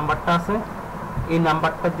যে নাম্বারটা আছে এই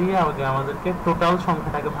নাম্বারটা দিয়ে আমাদেরকে টোটাল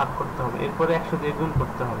সংখ্যাটাকে ভাগ করতে হবে, এরপরে 100 দিয়ে গুণ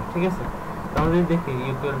করতে হবে, ঠিক আছে? তো আমরা যদি দেখি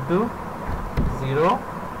ইকুয়াল টু 0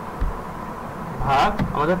 ভাগ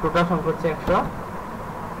আমাদের টোটাল সংখ্যা হচ্ছে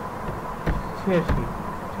 186,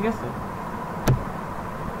 ঠিক আছে?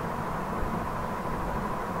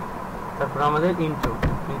 তারপর আমাদের ইনটু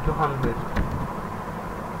 100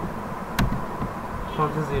 সমান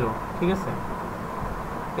 0, ঠিক আছে?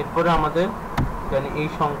 এরপরে আমাদের জানি এই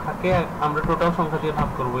সংখ্যাকে আমরা টোটাল সংখ্যা দিয়ে ভাগ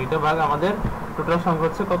করব, এটা ভাগ আমাদের টোটাল সংখ্যা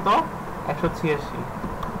হচ্ছে কত 186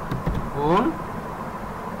 গুণ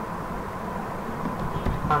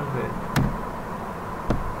 100,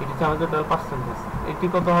 এটি হচ্ছে আমাদের টোটাল পার্সেন্টেজ। এটি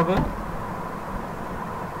কত হবে,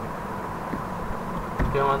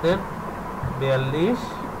 এটি আমাদের 42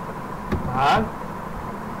 ভাগ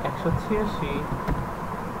 186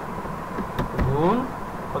 গুণ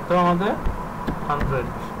কত আমাদের 100,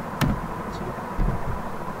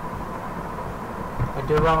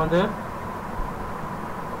 এটি হবে আমাদের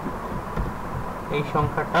এই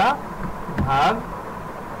সংখ্যাটা ভাগ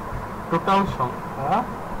টোটাল সংখ্যা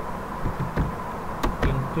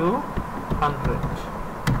ইনটু 100,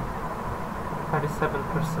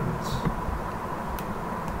 37%।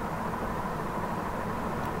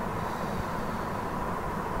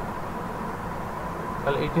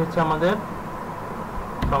 তাহলে এটি হচ্ছে আমাদের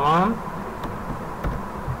সমান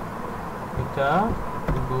এটা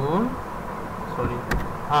গুণ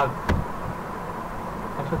ভাগ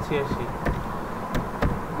 186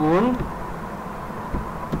 গুণ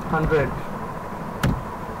 100,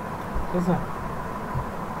 ঠিক আছে।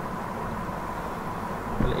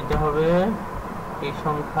 তাহলে এটা হবে এই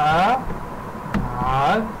সংখ্যা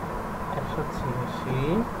ভাগ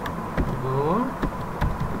 186 গুণ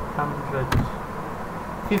 100,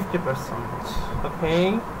 50%। ওকে,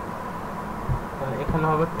 তাহলে এখানে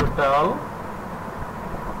হবে টোটাল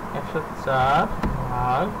 104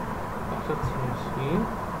 ভাগ 186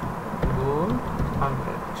 গুণ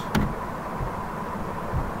 100,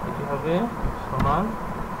 এটি হবে সমান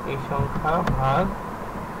এই সংখ্যা ভাগ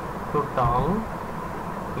টোটাল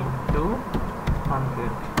ইনটু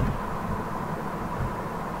 100,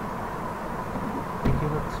 এটি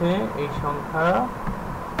হচ্ছে এই সংখ্যা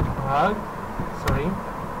ভাগ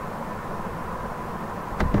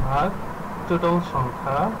টোটাল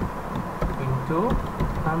সংখ্যা ইনটু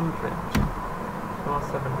 100 সমান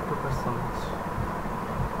 72%।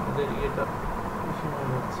 আমাদের এটা বেশি হয়ে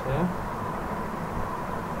যাচ্ছে,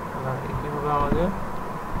 এটি হবে আমাদের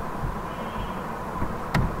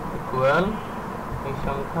ইকুয়াল এই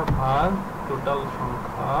সংখ্যা ভাগ টোটাল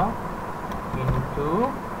সংখ্যা ইনটু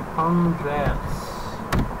 100,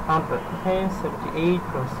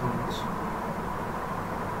 78%।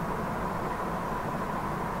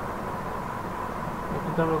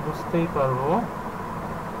 এটা আমরা বুঝতেই পারবো।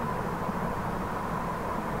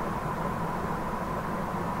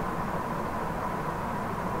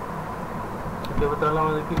 তাহলে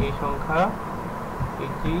আমাদেরকে এই সংখ্যা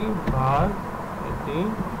এটি ভাগ এটি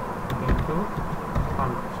ইনটু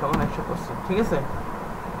 100 সমান 100%, ঠিক আছে।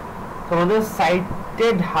 তো আমাদের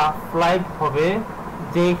সাইটেড হাফ লাইফ হবে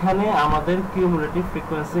যেখানে আমাদের কিউমুলেটিভ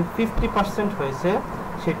ফ্রিকোয়েন্সি 50% হয়েছে,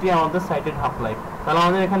 সেটি আমাদের সাইটেড হাফ লাইফ। তাহলে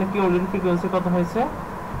আমাদের এখানে কিউমুলেটিভ ফ্রিকোয়েন্সি কত হয়েছে,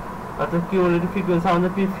 অর্থাৎ কিউমুলেটিভ ফ্রিকোয়েন্সি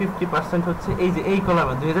আমাদের 50% হচ্ছে এই যে এই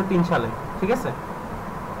কলামে 2003 সালে, ঠিক আছে।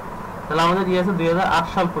 তাহলে আমাদের দিয়ে আছে 2008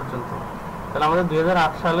 সাল পর্যন্ত। তাহলে আমাদের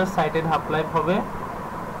 2008 সালের সাইটেড হাফ লাইফ হবে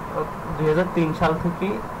 2003 সাল থেকে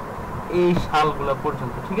এই সালগুলো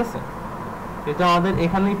পর্যন্ত, ঠিক আছে। এটা আমাদের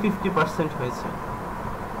এখানেই 50% হয়েছে।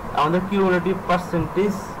 আমাদের কিউমুলেটিভ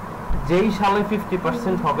পার্সেন্টেজ যেই সালে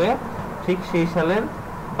 50% হবে ঠিক সেই সালের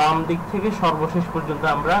বাম দিক থেকে সর্বশেষ পর্যন্ত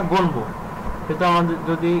আমরা গুনবো। সেটা আমাদের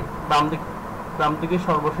যদি বাম দিকে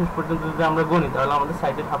সর্বশেষ পর্যন্ত যদি আমরা গুনি তাহলে আমাদের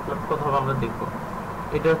সাইটেড হাফ লাইফ কত হবে আমরা দেখব।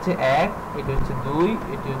 এটা হচ্ছে 1, এটা হচ্ছে 2,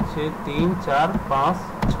 এটা হচ্ছে 3, 4, 5,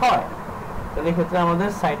 6। তাহলে এক্ষেত্রে আমাদের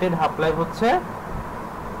সাইটেড হাফ লাইফ হচ্ছে,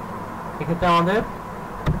 এক্ষেত্রে আমাদের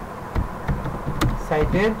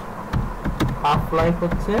সাইটেড হাফ লাইফ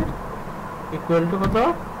হচ্ছে ইকুয়াল টু কত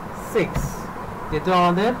 6। যেহেতু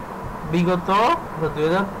আমাদের বিগত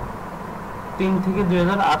 2003 থেকে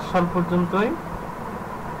 2008 সাল পর্যন্তই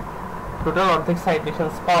টোটাল অর্ধেক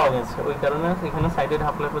সাইটেশনস পাওয়া গেছে, ওই কারণে এখানে সাইটেড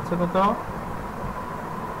হাফ লাইফ হচ্ছে কত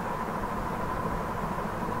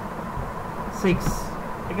 6,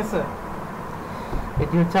 ঠিক আছে।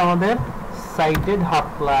 এটি হচ্ছে আমাদের সাইটেড হাফ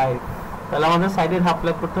লাইফ। তাহলে আমাদের সাইটেড হাফ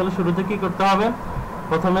লাইফ করতে হলে শুরুতে কি করতে হবে,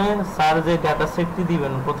 প্রথমে স্যার যে ডাটা সেটটি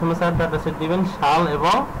দিবেন, প্রথমে স্যার ডাটা সেট দিবেন সাল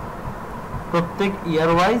এবং প্রত্যেক ইয়ার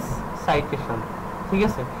ওয়াইজ সাইটেশন, ঠিক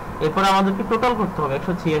আছে। এরপর আমাদেরকে টোটাল করতে হবে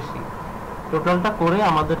 186, টোটালটা করে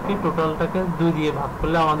আমাদেরকে টোটালটাকে 2 দিয়ে ভাগ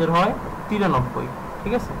করলে আমাদের হয় 93,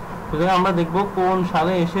 ঠিক আছে। সুতরাং আমরা দেখব কোন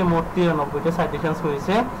সালে এসে মোট 93টা সাইটেশনস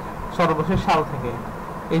হয়েছে সর্বশেষ সাল থেকে।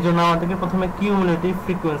 এই জন্য আমাদেরকে প্রথমে কিউমুলেটিভ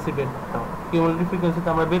ফ্রিকোয়েন্সি বের করতে হবে। কিউমুলেটিভ ফ্রিকোয়েন্সিতে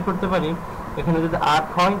আমরা বের করতে পারি, এখানে যদি 8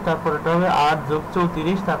 হয় তারপর এটা হবে 8 যোগ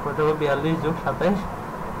 34, তারপর এটা হবে 42 যোগ 27,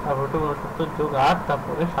 তারপর এটা 69 যোগ 8,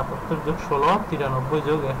 তারপরে 77 যোগ 16, 93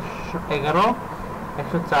 যোগ 11,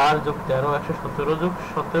 104 যোগ 13, 117 যোগ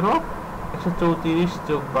 17, 134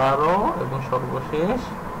 যোগ 12 এবং সর্বশেষ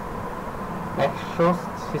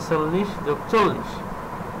 146 যোগ 40।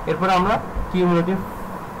 এরপর আমরা কিউমুলেটিভ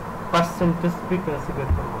পার্সেন্টেজ ফ্রিকোয়েন্সি বের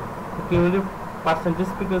করব। কিউমুলেটিভ পার্সেন্টেজ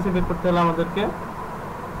ফ্রিকোয়েন্সি বের করতে হলে আমাদেরকে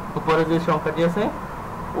উপরে যে সংখ্যাটি আছে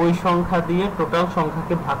ওই সংখ্যা দিয়ে টোটাল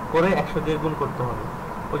সংখ্যাকে ভাগ করে 100 দিয়ে গুণ করতে হবে।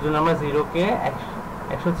 ওই জন্য আমরা 0 কে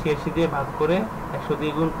 186 দিয়ে ভাগ করে 100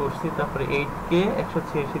 দিয়ে গুণ করছি, তারপরে 8 কে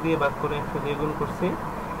 186 দিয়ে ভাগ করে 100 দিয়ে গুণ করছি,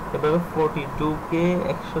 এভাবে 42 কে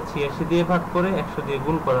 186 দিয়ে ভাগ করে 100 দিয়ে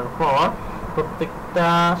গুণ করার পর প্রত্যেকটা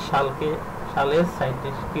সালের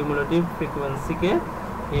সাইটের কিউমুলেটিভ ফ্রিকোয়েন্সিকে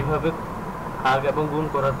এইভাবে ভাগ এবং গুণ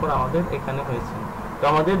করার পর আমাদের এখানে হয়েছে। তো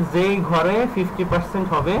আমাদের যেই ঘরে 50%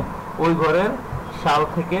 হবে ওই ঘরের সাল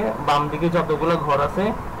থেকে বাম দিকে যতগুলো ঘর আছে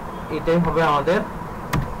এটাই হবে আমাদের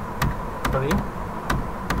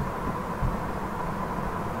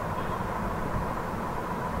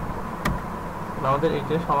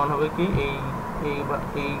এটা সমান হবে কি এই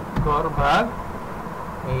ঘর ভাগ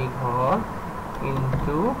এই ঘর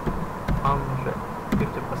ইনটু 100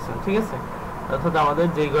 50%, ঠিক আছে। অর্থাৎ আমাদের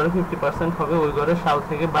যেই ঘরে 50% হবে ওই ঘরের সাল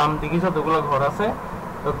থেকে বাম দিকে যতগুলো ঘর আছে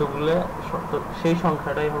ততগুলো সেই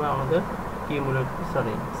সংখ্যাটাই হবে আমাদের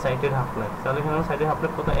সাইটেড হাফ লাইফ। তাহলে এখানে সাইটেড হাফ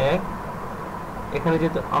লাইফ কত? 1। এখানে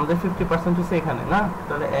যেহেতু আমাদের 50% হচ্ছে এখানে না,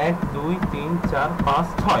 তাহলে 1 2 3 4 5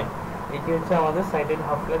 6 এটি হচ্ছে আমাদের cited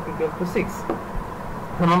half life equal to 6।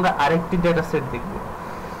 এখন আমরা আরেকটি ডেটা সেট দেখব।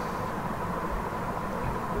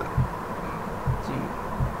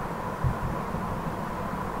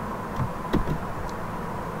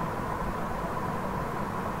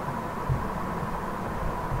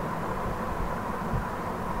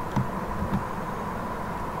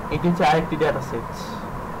 এটি হচ্ছে আরেকটি ডেটা সেট।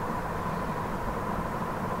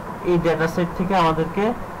 এই ডেটা সেট থেকে আমাদেরকে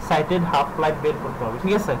সাইটেড হাফ লাইফ বের করতে হবে,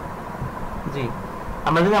 ঠিক আছে। জি,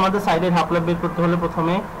 আমাদের সাইটেড হাফ লাইফ বের করতে হলে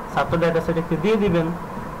প্রথমে ছাত্র ডেটা সেট একটু দিয়ে দিবেন।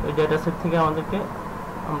 ওই ডেটা সেট থেকে আমাদেরকে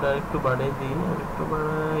আমরা একটু বাড়াই দিই,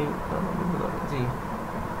 জি,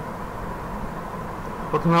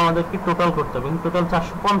 প্রথমে আমাদেরকে টোটাল করতে হবে, টোটাল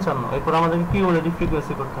 455। এরপর আমাদেরকে কিউমুলেটিভ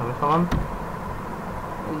ফ্রিকোয়েন্সি করতে হবে সমান,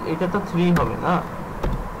 এটা তো 3 হবে না,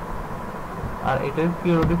 আর এটার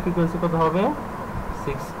কিউমুলেটিভ ফ্রিকোয়েন্সি কত হবে?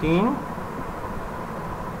 16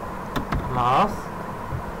 প্লাস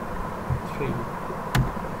 3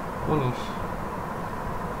 19,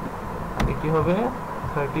 এটি হবে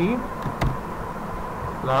 30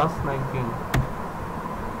 প্লাস 19,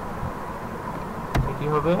 এটি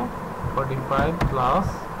হবে 45 প্লাস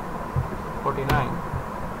 49,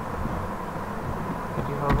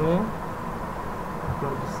 এটি হবে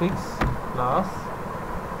 26 প্লাস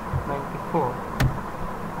 94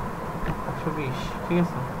 120, ঠিক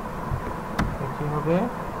আছে। এটি হবে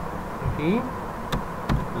এটি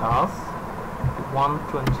প্লাস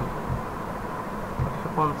 120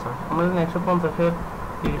 150। আমরা জানি 150 এর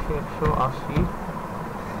 30 180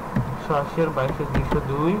 180 এর 22 এর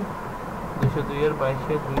 202 202 এর 22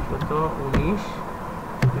 এর 219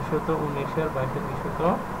 219 এর 22 এর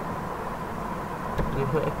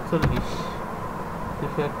 241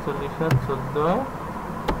 241 এর 14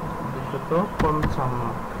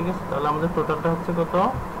 255, ঠিক আছে। তাহলে আমাদের টোটালটা হচ্ছে কত?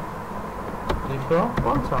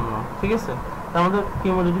 255, ঠিক আছে। আমাদের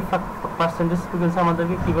কিউমুলেটিভ পার্সেন্টেজ ফ্রিকোয়েন্সি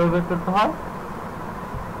আমাদেরকে কিভাবে বের করতে হয়?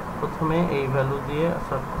 প্রথমে এই ভ্যালু দিয়ে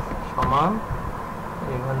সমান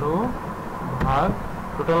এই ভ্যালু ভাগ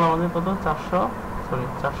টোটাল আমাদের কত?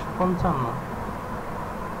 455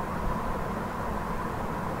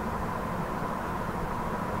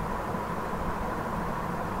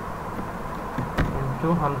 ইনটু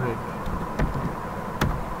 100,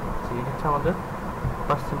 আমাদের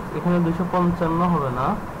পার্সেন্ট। এখানে 255 হবে না,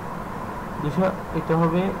 200, এটা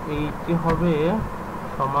হবে, এইটি হবে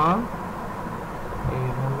সমান এই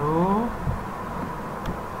ভ্যালু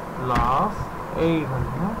প্লাস এই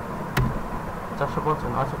ভ্যালু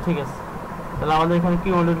 455। আচ্ছা, ঠিক আছে। তাহলে আমাদের এখানে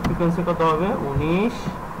কিউমুলেটিভ ফ্রিকোয়েন্সি কত হবে? 19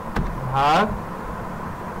 ভাগ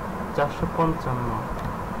 455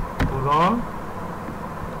 পূরণ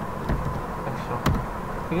 100,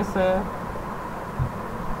 ঠিক আছে।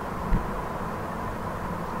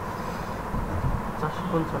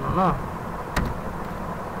 না,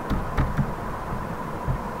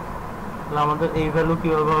 আমাদের এই ভ্যালু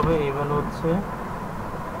কিভাবে হবে? এই ভ্যালু হচ্ছে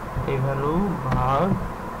এই ভ্যালু ভাগ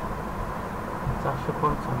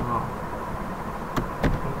 455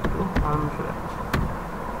 ইনটু 100।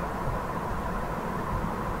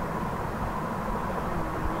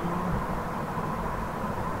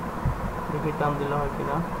 দেখি টান দিলে হয়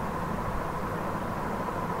কিনা।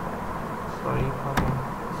 সরি, হবে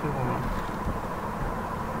কিছু হবে।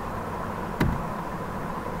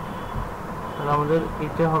 তাহলে আমাদের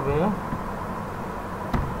এটা হবে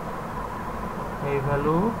এই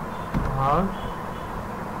ভ্যালু ভাগ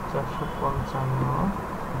 455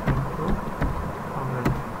 ইনটু 100,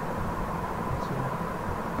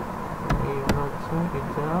 এই হলো হচ্ছে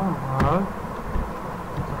এটা ভাগ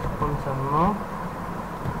 455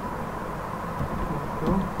 ইনটু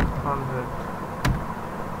 100,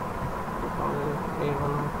 এই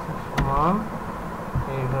ভ্যালু হচ্ছে সমান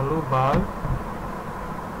এই ভ্যালু ভাগ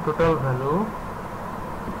টোটাল ভ্যালু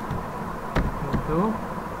ইনটু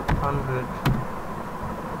 100,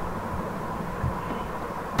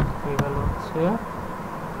 এই ভ্যালু হচ্ছে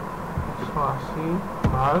 180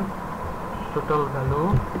 ভাগ টোটাল ভ্যালু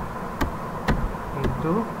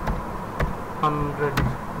ইনটু 100,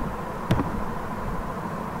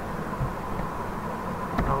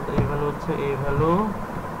 আমাদের এই ভ্যালু হচ্ছে এই ভ্যালু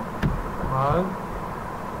ভাগ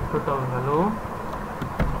টোটাল ভ্যালু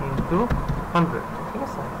ইনটু 100, ঠিক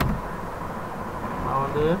আছে।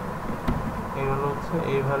 আমাদের এই ভ্যালু হচ্ছে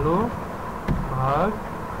এই ভ্যালু ভাগ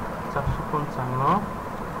 455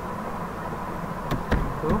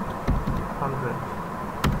 ইনটু 100,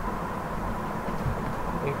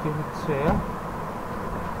 এটি হচ্ছে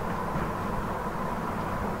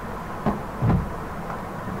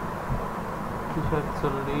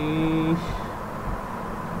 241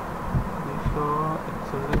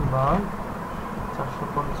 ভাগ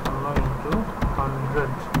 455 ইনটু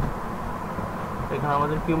 100, এখানে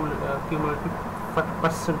আমাদের কিউমুলেটিভ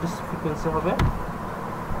পার্সেন্টেজ ফ্রিকোয়েন্সি হবে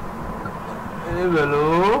এই ভ্যালু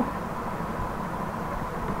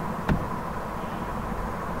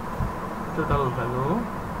টোটাল ভ্যালু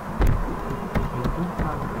ইনটু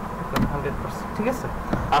 100%, ঠিক আছে।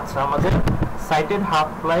 আচ্ছা, আমাদের সাইটেড হাফ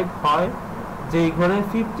লাইফ হয় যেই ঘরে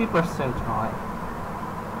 50% হয়,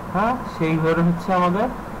 হ্যাঁ, সেই ঘরে হচ্ছে আমাদের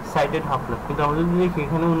সাইটেড হাফ লাইফ। কিন্তু আমরা যদি দেখি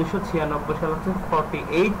এখানে 1996 সাল হচ্ছে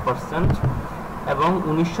 48% এবং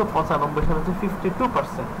 1995 সাল হচ্ছে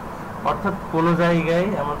 52%, অর্থাৎ কোন জায়গায়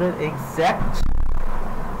আমাদের এক্সাক্ট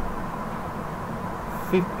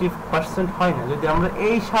 50% হয় না। যদি আমরা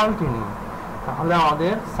এই সালটি নিই তাহলে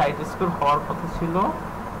আমাদের সাইট স্কোর হওয়ার কথা ছিল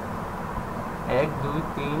 1 2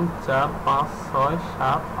 3 4 5 6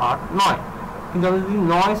 7 8 9, কিন্তু আমরা যদি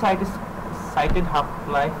 9 সাইটেড হাফ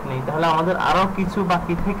লাইফ নেই তাহলে আমাদের আরো কিছু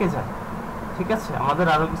বাকি থেকে যায়, ঠিক আছে, আমাদের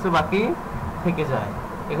আরো কিছু বাকি থেকে যায়,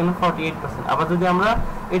 এখানে 48%। আবার যদি আমরা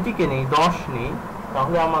এটিকে নেই 10 নেই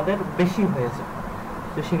তাহলে আমাদের বেশি হয়ে যায়।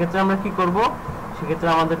 তো সেক্ষেত্রে আমরা কি করব, সেক্ষেত্রে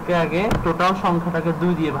আমাদেরকে আগে টোটাল সংখ্যাটাকে 2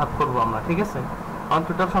 দিয়ে ভাগ করব আমরা, ঠিক আছে। আমার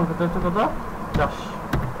টোটাল সংখ্যাটা হচ্ছে কত, 4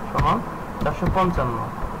 সমান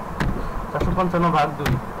 455 ভাগ 2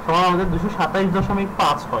 সমান আমাদের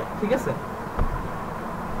 227.5 হয়, ঠিক আছে।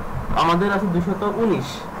 আমাদের আছে 219,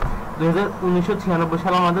 1996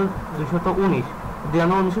 সালে আমাদের 219, যদি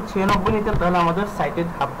আমরা 1996 নিতাম তাহলে আমাদের সাইটেড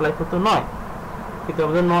হাফ লাইফ হতো 9, কিন্তু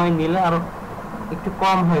আমাদের 9 নিলে আরো একটু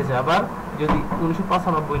কম হয়ে যায়। আবার যদি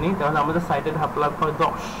 1995 নিই তাহলে আমাদের সাইটেড হাফ লাইফ হয়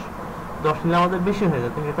 10 নিলে আমাদের বেশি হয়ে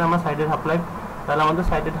যায়। সেক্ষেত্রে আমরা সাইটেড হাফ লাইফ, তাহলে আমাদের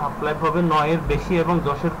সাইটেড হাফ লাইফ হবে 9 এর বেশি এবং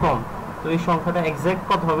 10 এর কম। তো এই সংখ্যাটা এক্সাক্ট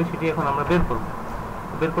কত হবে সেটি এখন আমরা বের করব।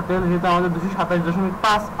 বের করতে হলে যেহেতু আমাদের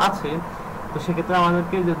 227.5 আছে, তো সেক্ষেত্রে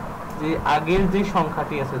আমাদেরকে যে আগের যে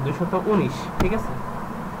সংখ্যাটি আছে 219, ঠিক আছে,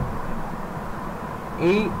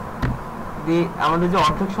 এই যে আমাদের যে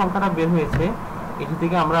অর্ধেক সংখ্যাটা বের হয়েছে এটি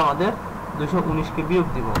থেকে আমরা আমাদের 219কে বিয়োগ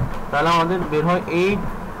দিব, তাহলে আমাদের বের হয়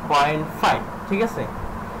 8.5, ঠিক আছে।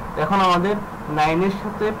 এখন আমাদের 9 এর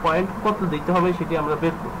সাথে পয়েন্ট কত দিতে হবে সেটি আমরা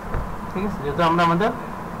বের করব, ঠিক আছে। যেহেতু আমরা আমাদের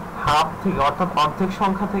হাফ থেকে অর্থাৎ অর্ধেক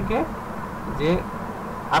সংখ্যা থেকে যে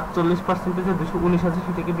 48% যে 219 আছে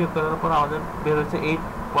সেটাকে বিয়োগ করার পর আমাদের বের হচ্ছে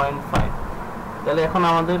 8.5। তাহলে এখন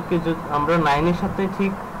আমাদেরকে আমরা 9 এর সাথে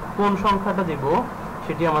ঠিক কোন সংখ্যাটা দেব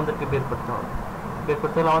সেটি আমাদেরকে বের করতে হবে। বের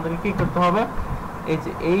করতে হলে আমাদেরকে কি করতে হবে, এই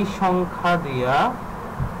যে এই সংখ্যা দিয়া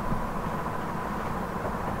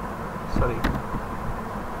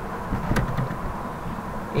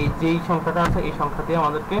এই যেই সংখ্যাটা আছে এই সংখ্যা দিয়ে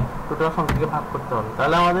আমাদেরকে টোটাল সংখ্যাকে ভাগ করতে হবে।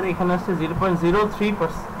 তাহলে আমাদের এখানে আসছে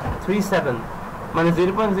 0.0337, মানে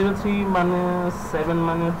 0.03 মানে 7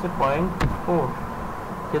 মানে হচ্ছে 0.4,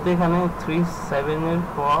 যেহেতু এখানে 37 এর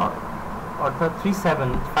পর অর্থাৎ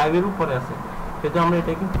 375 এর উপরে আছে সেহেতু আমরা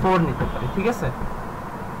এটাকে 4 নিতে পারি, ঠিক আছে।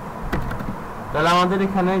 তাহলে আমাদের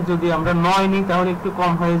এখানে যদি আমরা 9 নিই তাহলে একটু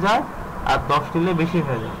কম হয়ে যায়, আর 10 নিলে বেশি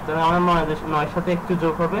হয়ে যায়। তাহলে আমরা 9 সাথে একটু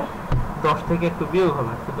যোগ হবে, 10 থেকে একটু বিয়োগ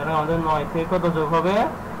হবে, সুতরাং আমাদের 9 থেকে কত যোগ হবে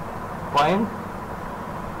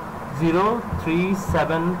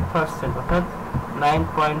 0.037%, অর্থাৎ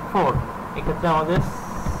 9.4। এক্ষেত্রে আমাদের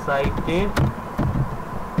সাইটেড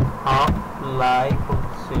হাফ লাইফ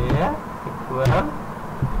হচ্ছে ইকুয়াল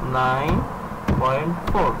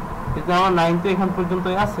 9.4। কিন্তু আমার 9 তো এখান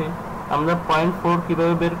পর্যন্তই আছে, আমরা 0.4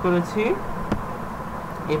 কিভাবে বের করেছি,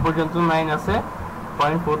 এই পর্যন্ত 9 আছে,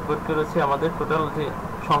 0.4 বের করেছি, আমাদের টোটাল যে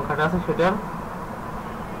সংখ্যাটা আছে সেটার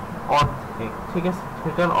অর্ধেক। ঠিক আছে,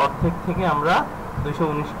 সেটার অর্ধেক থেকে আমরা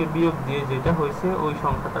 219 কে বিয়োগ দিয়ে যেটা হয়েছে ওই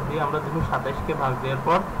সংখ্যাটা দিয়ে আমরা 227 কে ভাগ দেওয়ার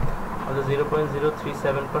পর আমাদের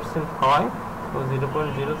 0.037% হয়। তো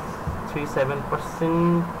 0.037%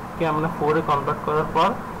 কে আমরা 4 এ কনভার্ট করার পর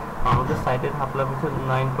আমাদের সাইটেড হাফ লাইফ হচ্ছে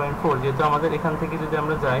 9.4। যেহেতু আমাদের এখান থেকে যদি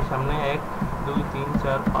আমরা যাই সামনে 1 2 3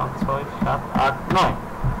 4 5 6 7 8 9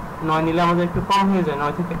 9 নিলে আমাদের একটু কম হয়ে যায়,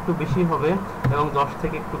 9 থেকে একটু বেশি হবে এবং 10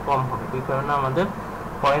 থেকে একটু কম হবে। এই কারণে আমাদের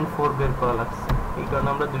 0.4 বের করা লাগছে, এই কারণে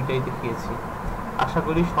আমরা দুইটাই দেখিয়েছি। আশা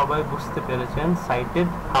করি সবাই বুঝতে পেরেছেন সাইটেড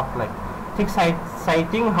হাফ লাইফ। ঠিক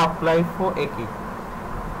সাইটিং হাফ লাইফও একই।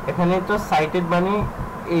 এখানে তো সাইটেড মানে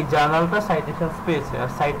এই জার্নালটা সাইটেশনস পেয়েছে, আর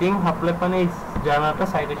সাইটিং হাফ লাইফ মানে এই জার্নালটা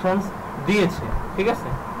সাইটেশনস দিয়েছে। ঠিক আছে,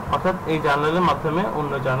 অর্থাৎ এই জার্নালের মাধ্যমে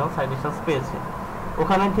অন্য জার্নাল সাইটেশনস পেয়েছে।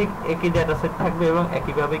 ওখানে ঠিক একই ডেটা সেট থাকবে এবং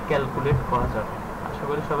একইভাবে ক্যালকুলেট করা যাবে। আশা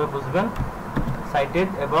করি সবাই বুঝবেন সাইটেড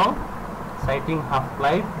এবং সাইটিং হাফ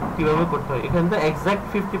লাইফ কিভাবে করতে হয়। এখানে তো এক্সাক্ট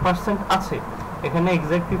 50% আছে, এখানে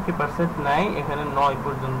এক্সাক্ট 50% নাই, এখানে 9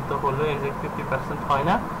 পর্যন্ত হলো, এক্সাক্ট 50% হয়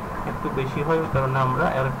না, একটু বেশি হয়, ওই কারণে আমরা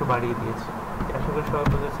আর একটু বাড়িয়ে দিয়েছি। আশা করি সবাই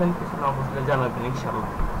বুঝেছেন, কিছু না বুঝলে জানাবেন ইনশাআল্লাহ।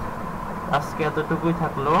 আজকে এতটুকুই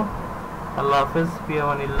থাকলো। আল্লাহ হাফেজ, ফি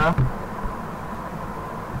আমানিল্লাহ,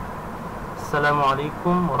 আসসালামু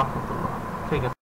আলাইকুম ওয়া রাহমাতুল্লাহ। ঠিক আছে।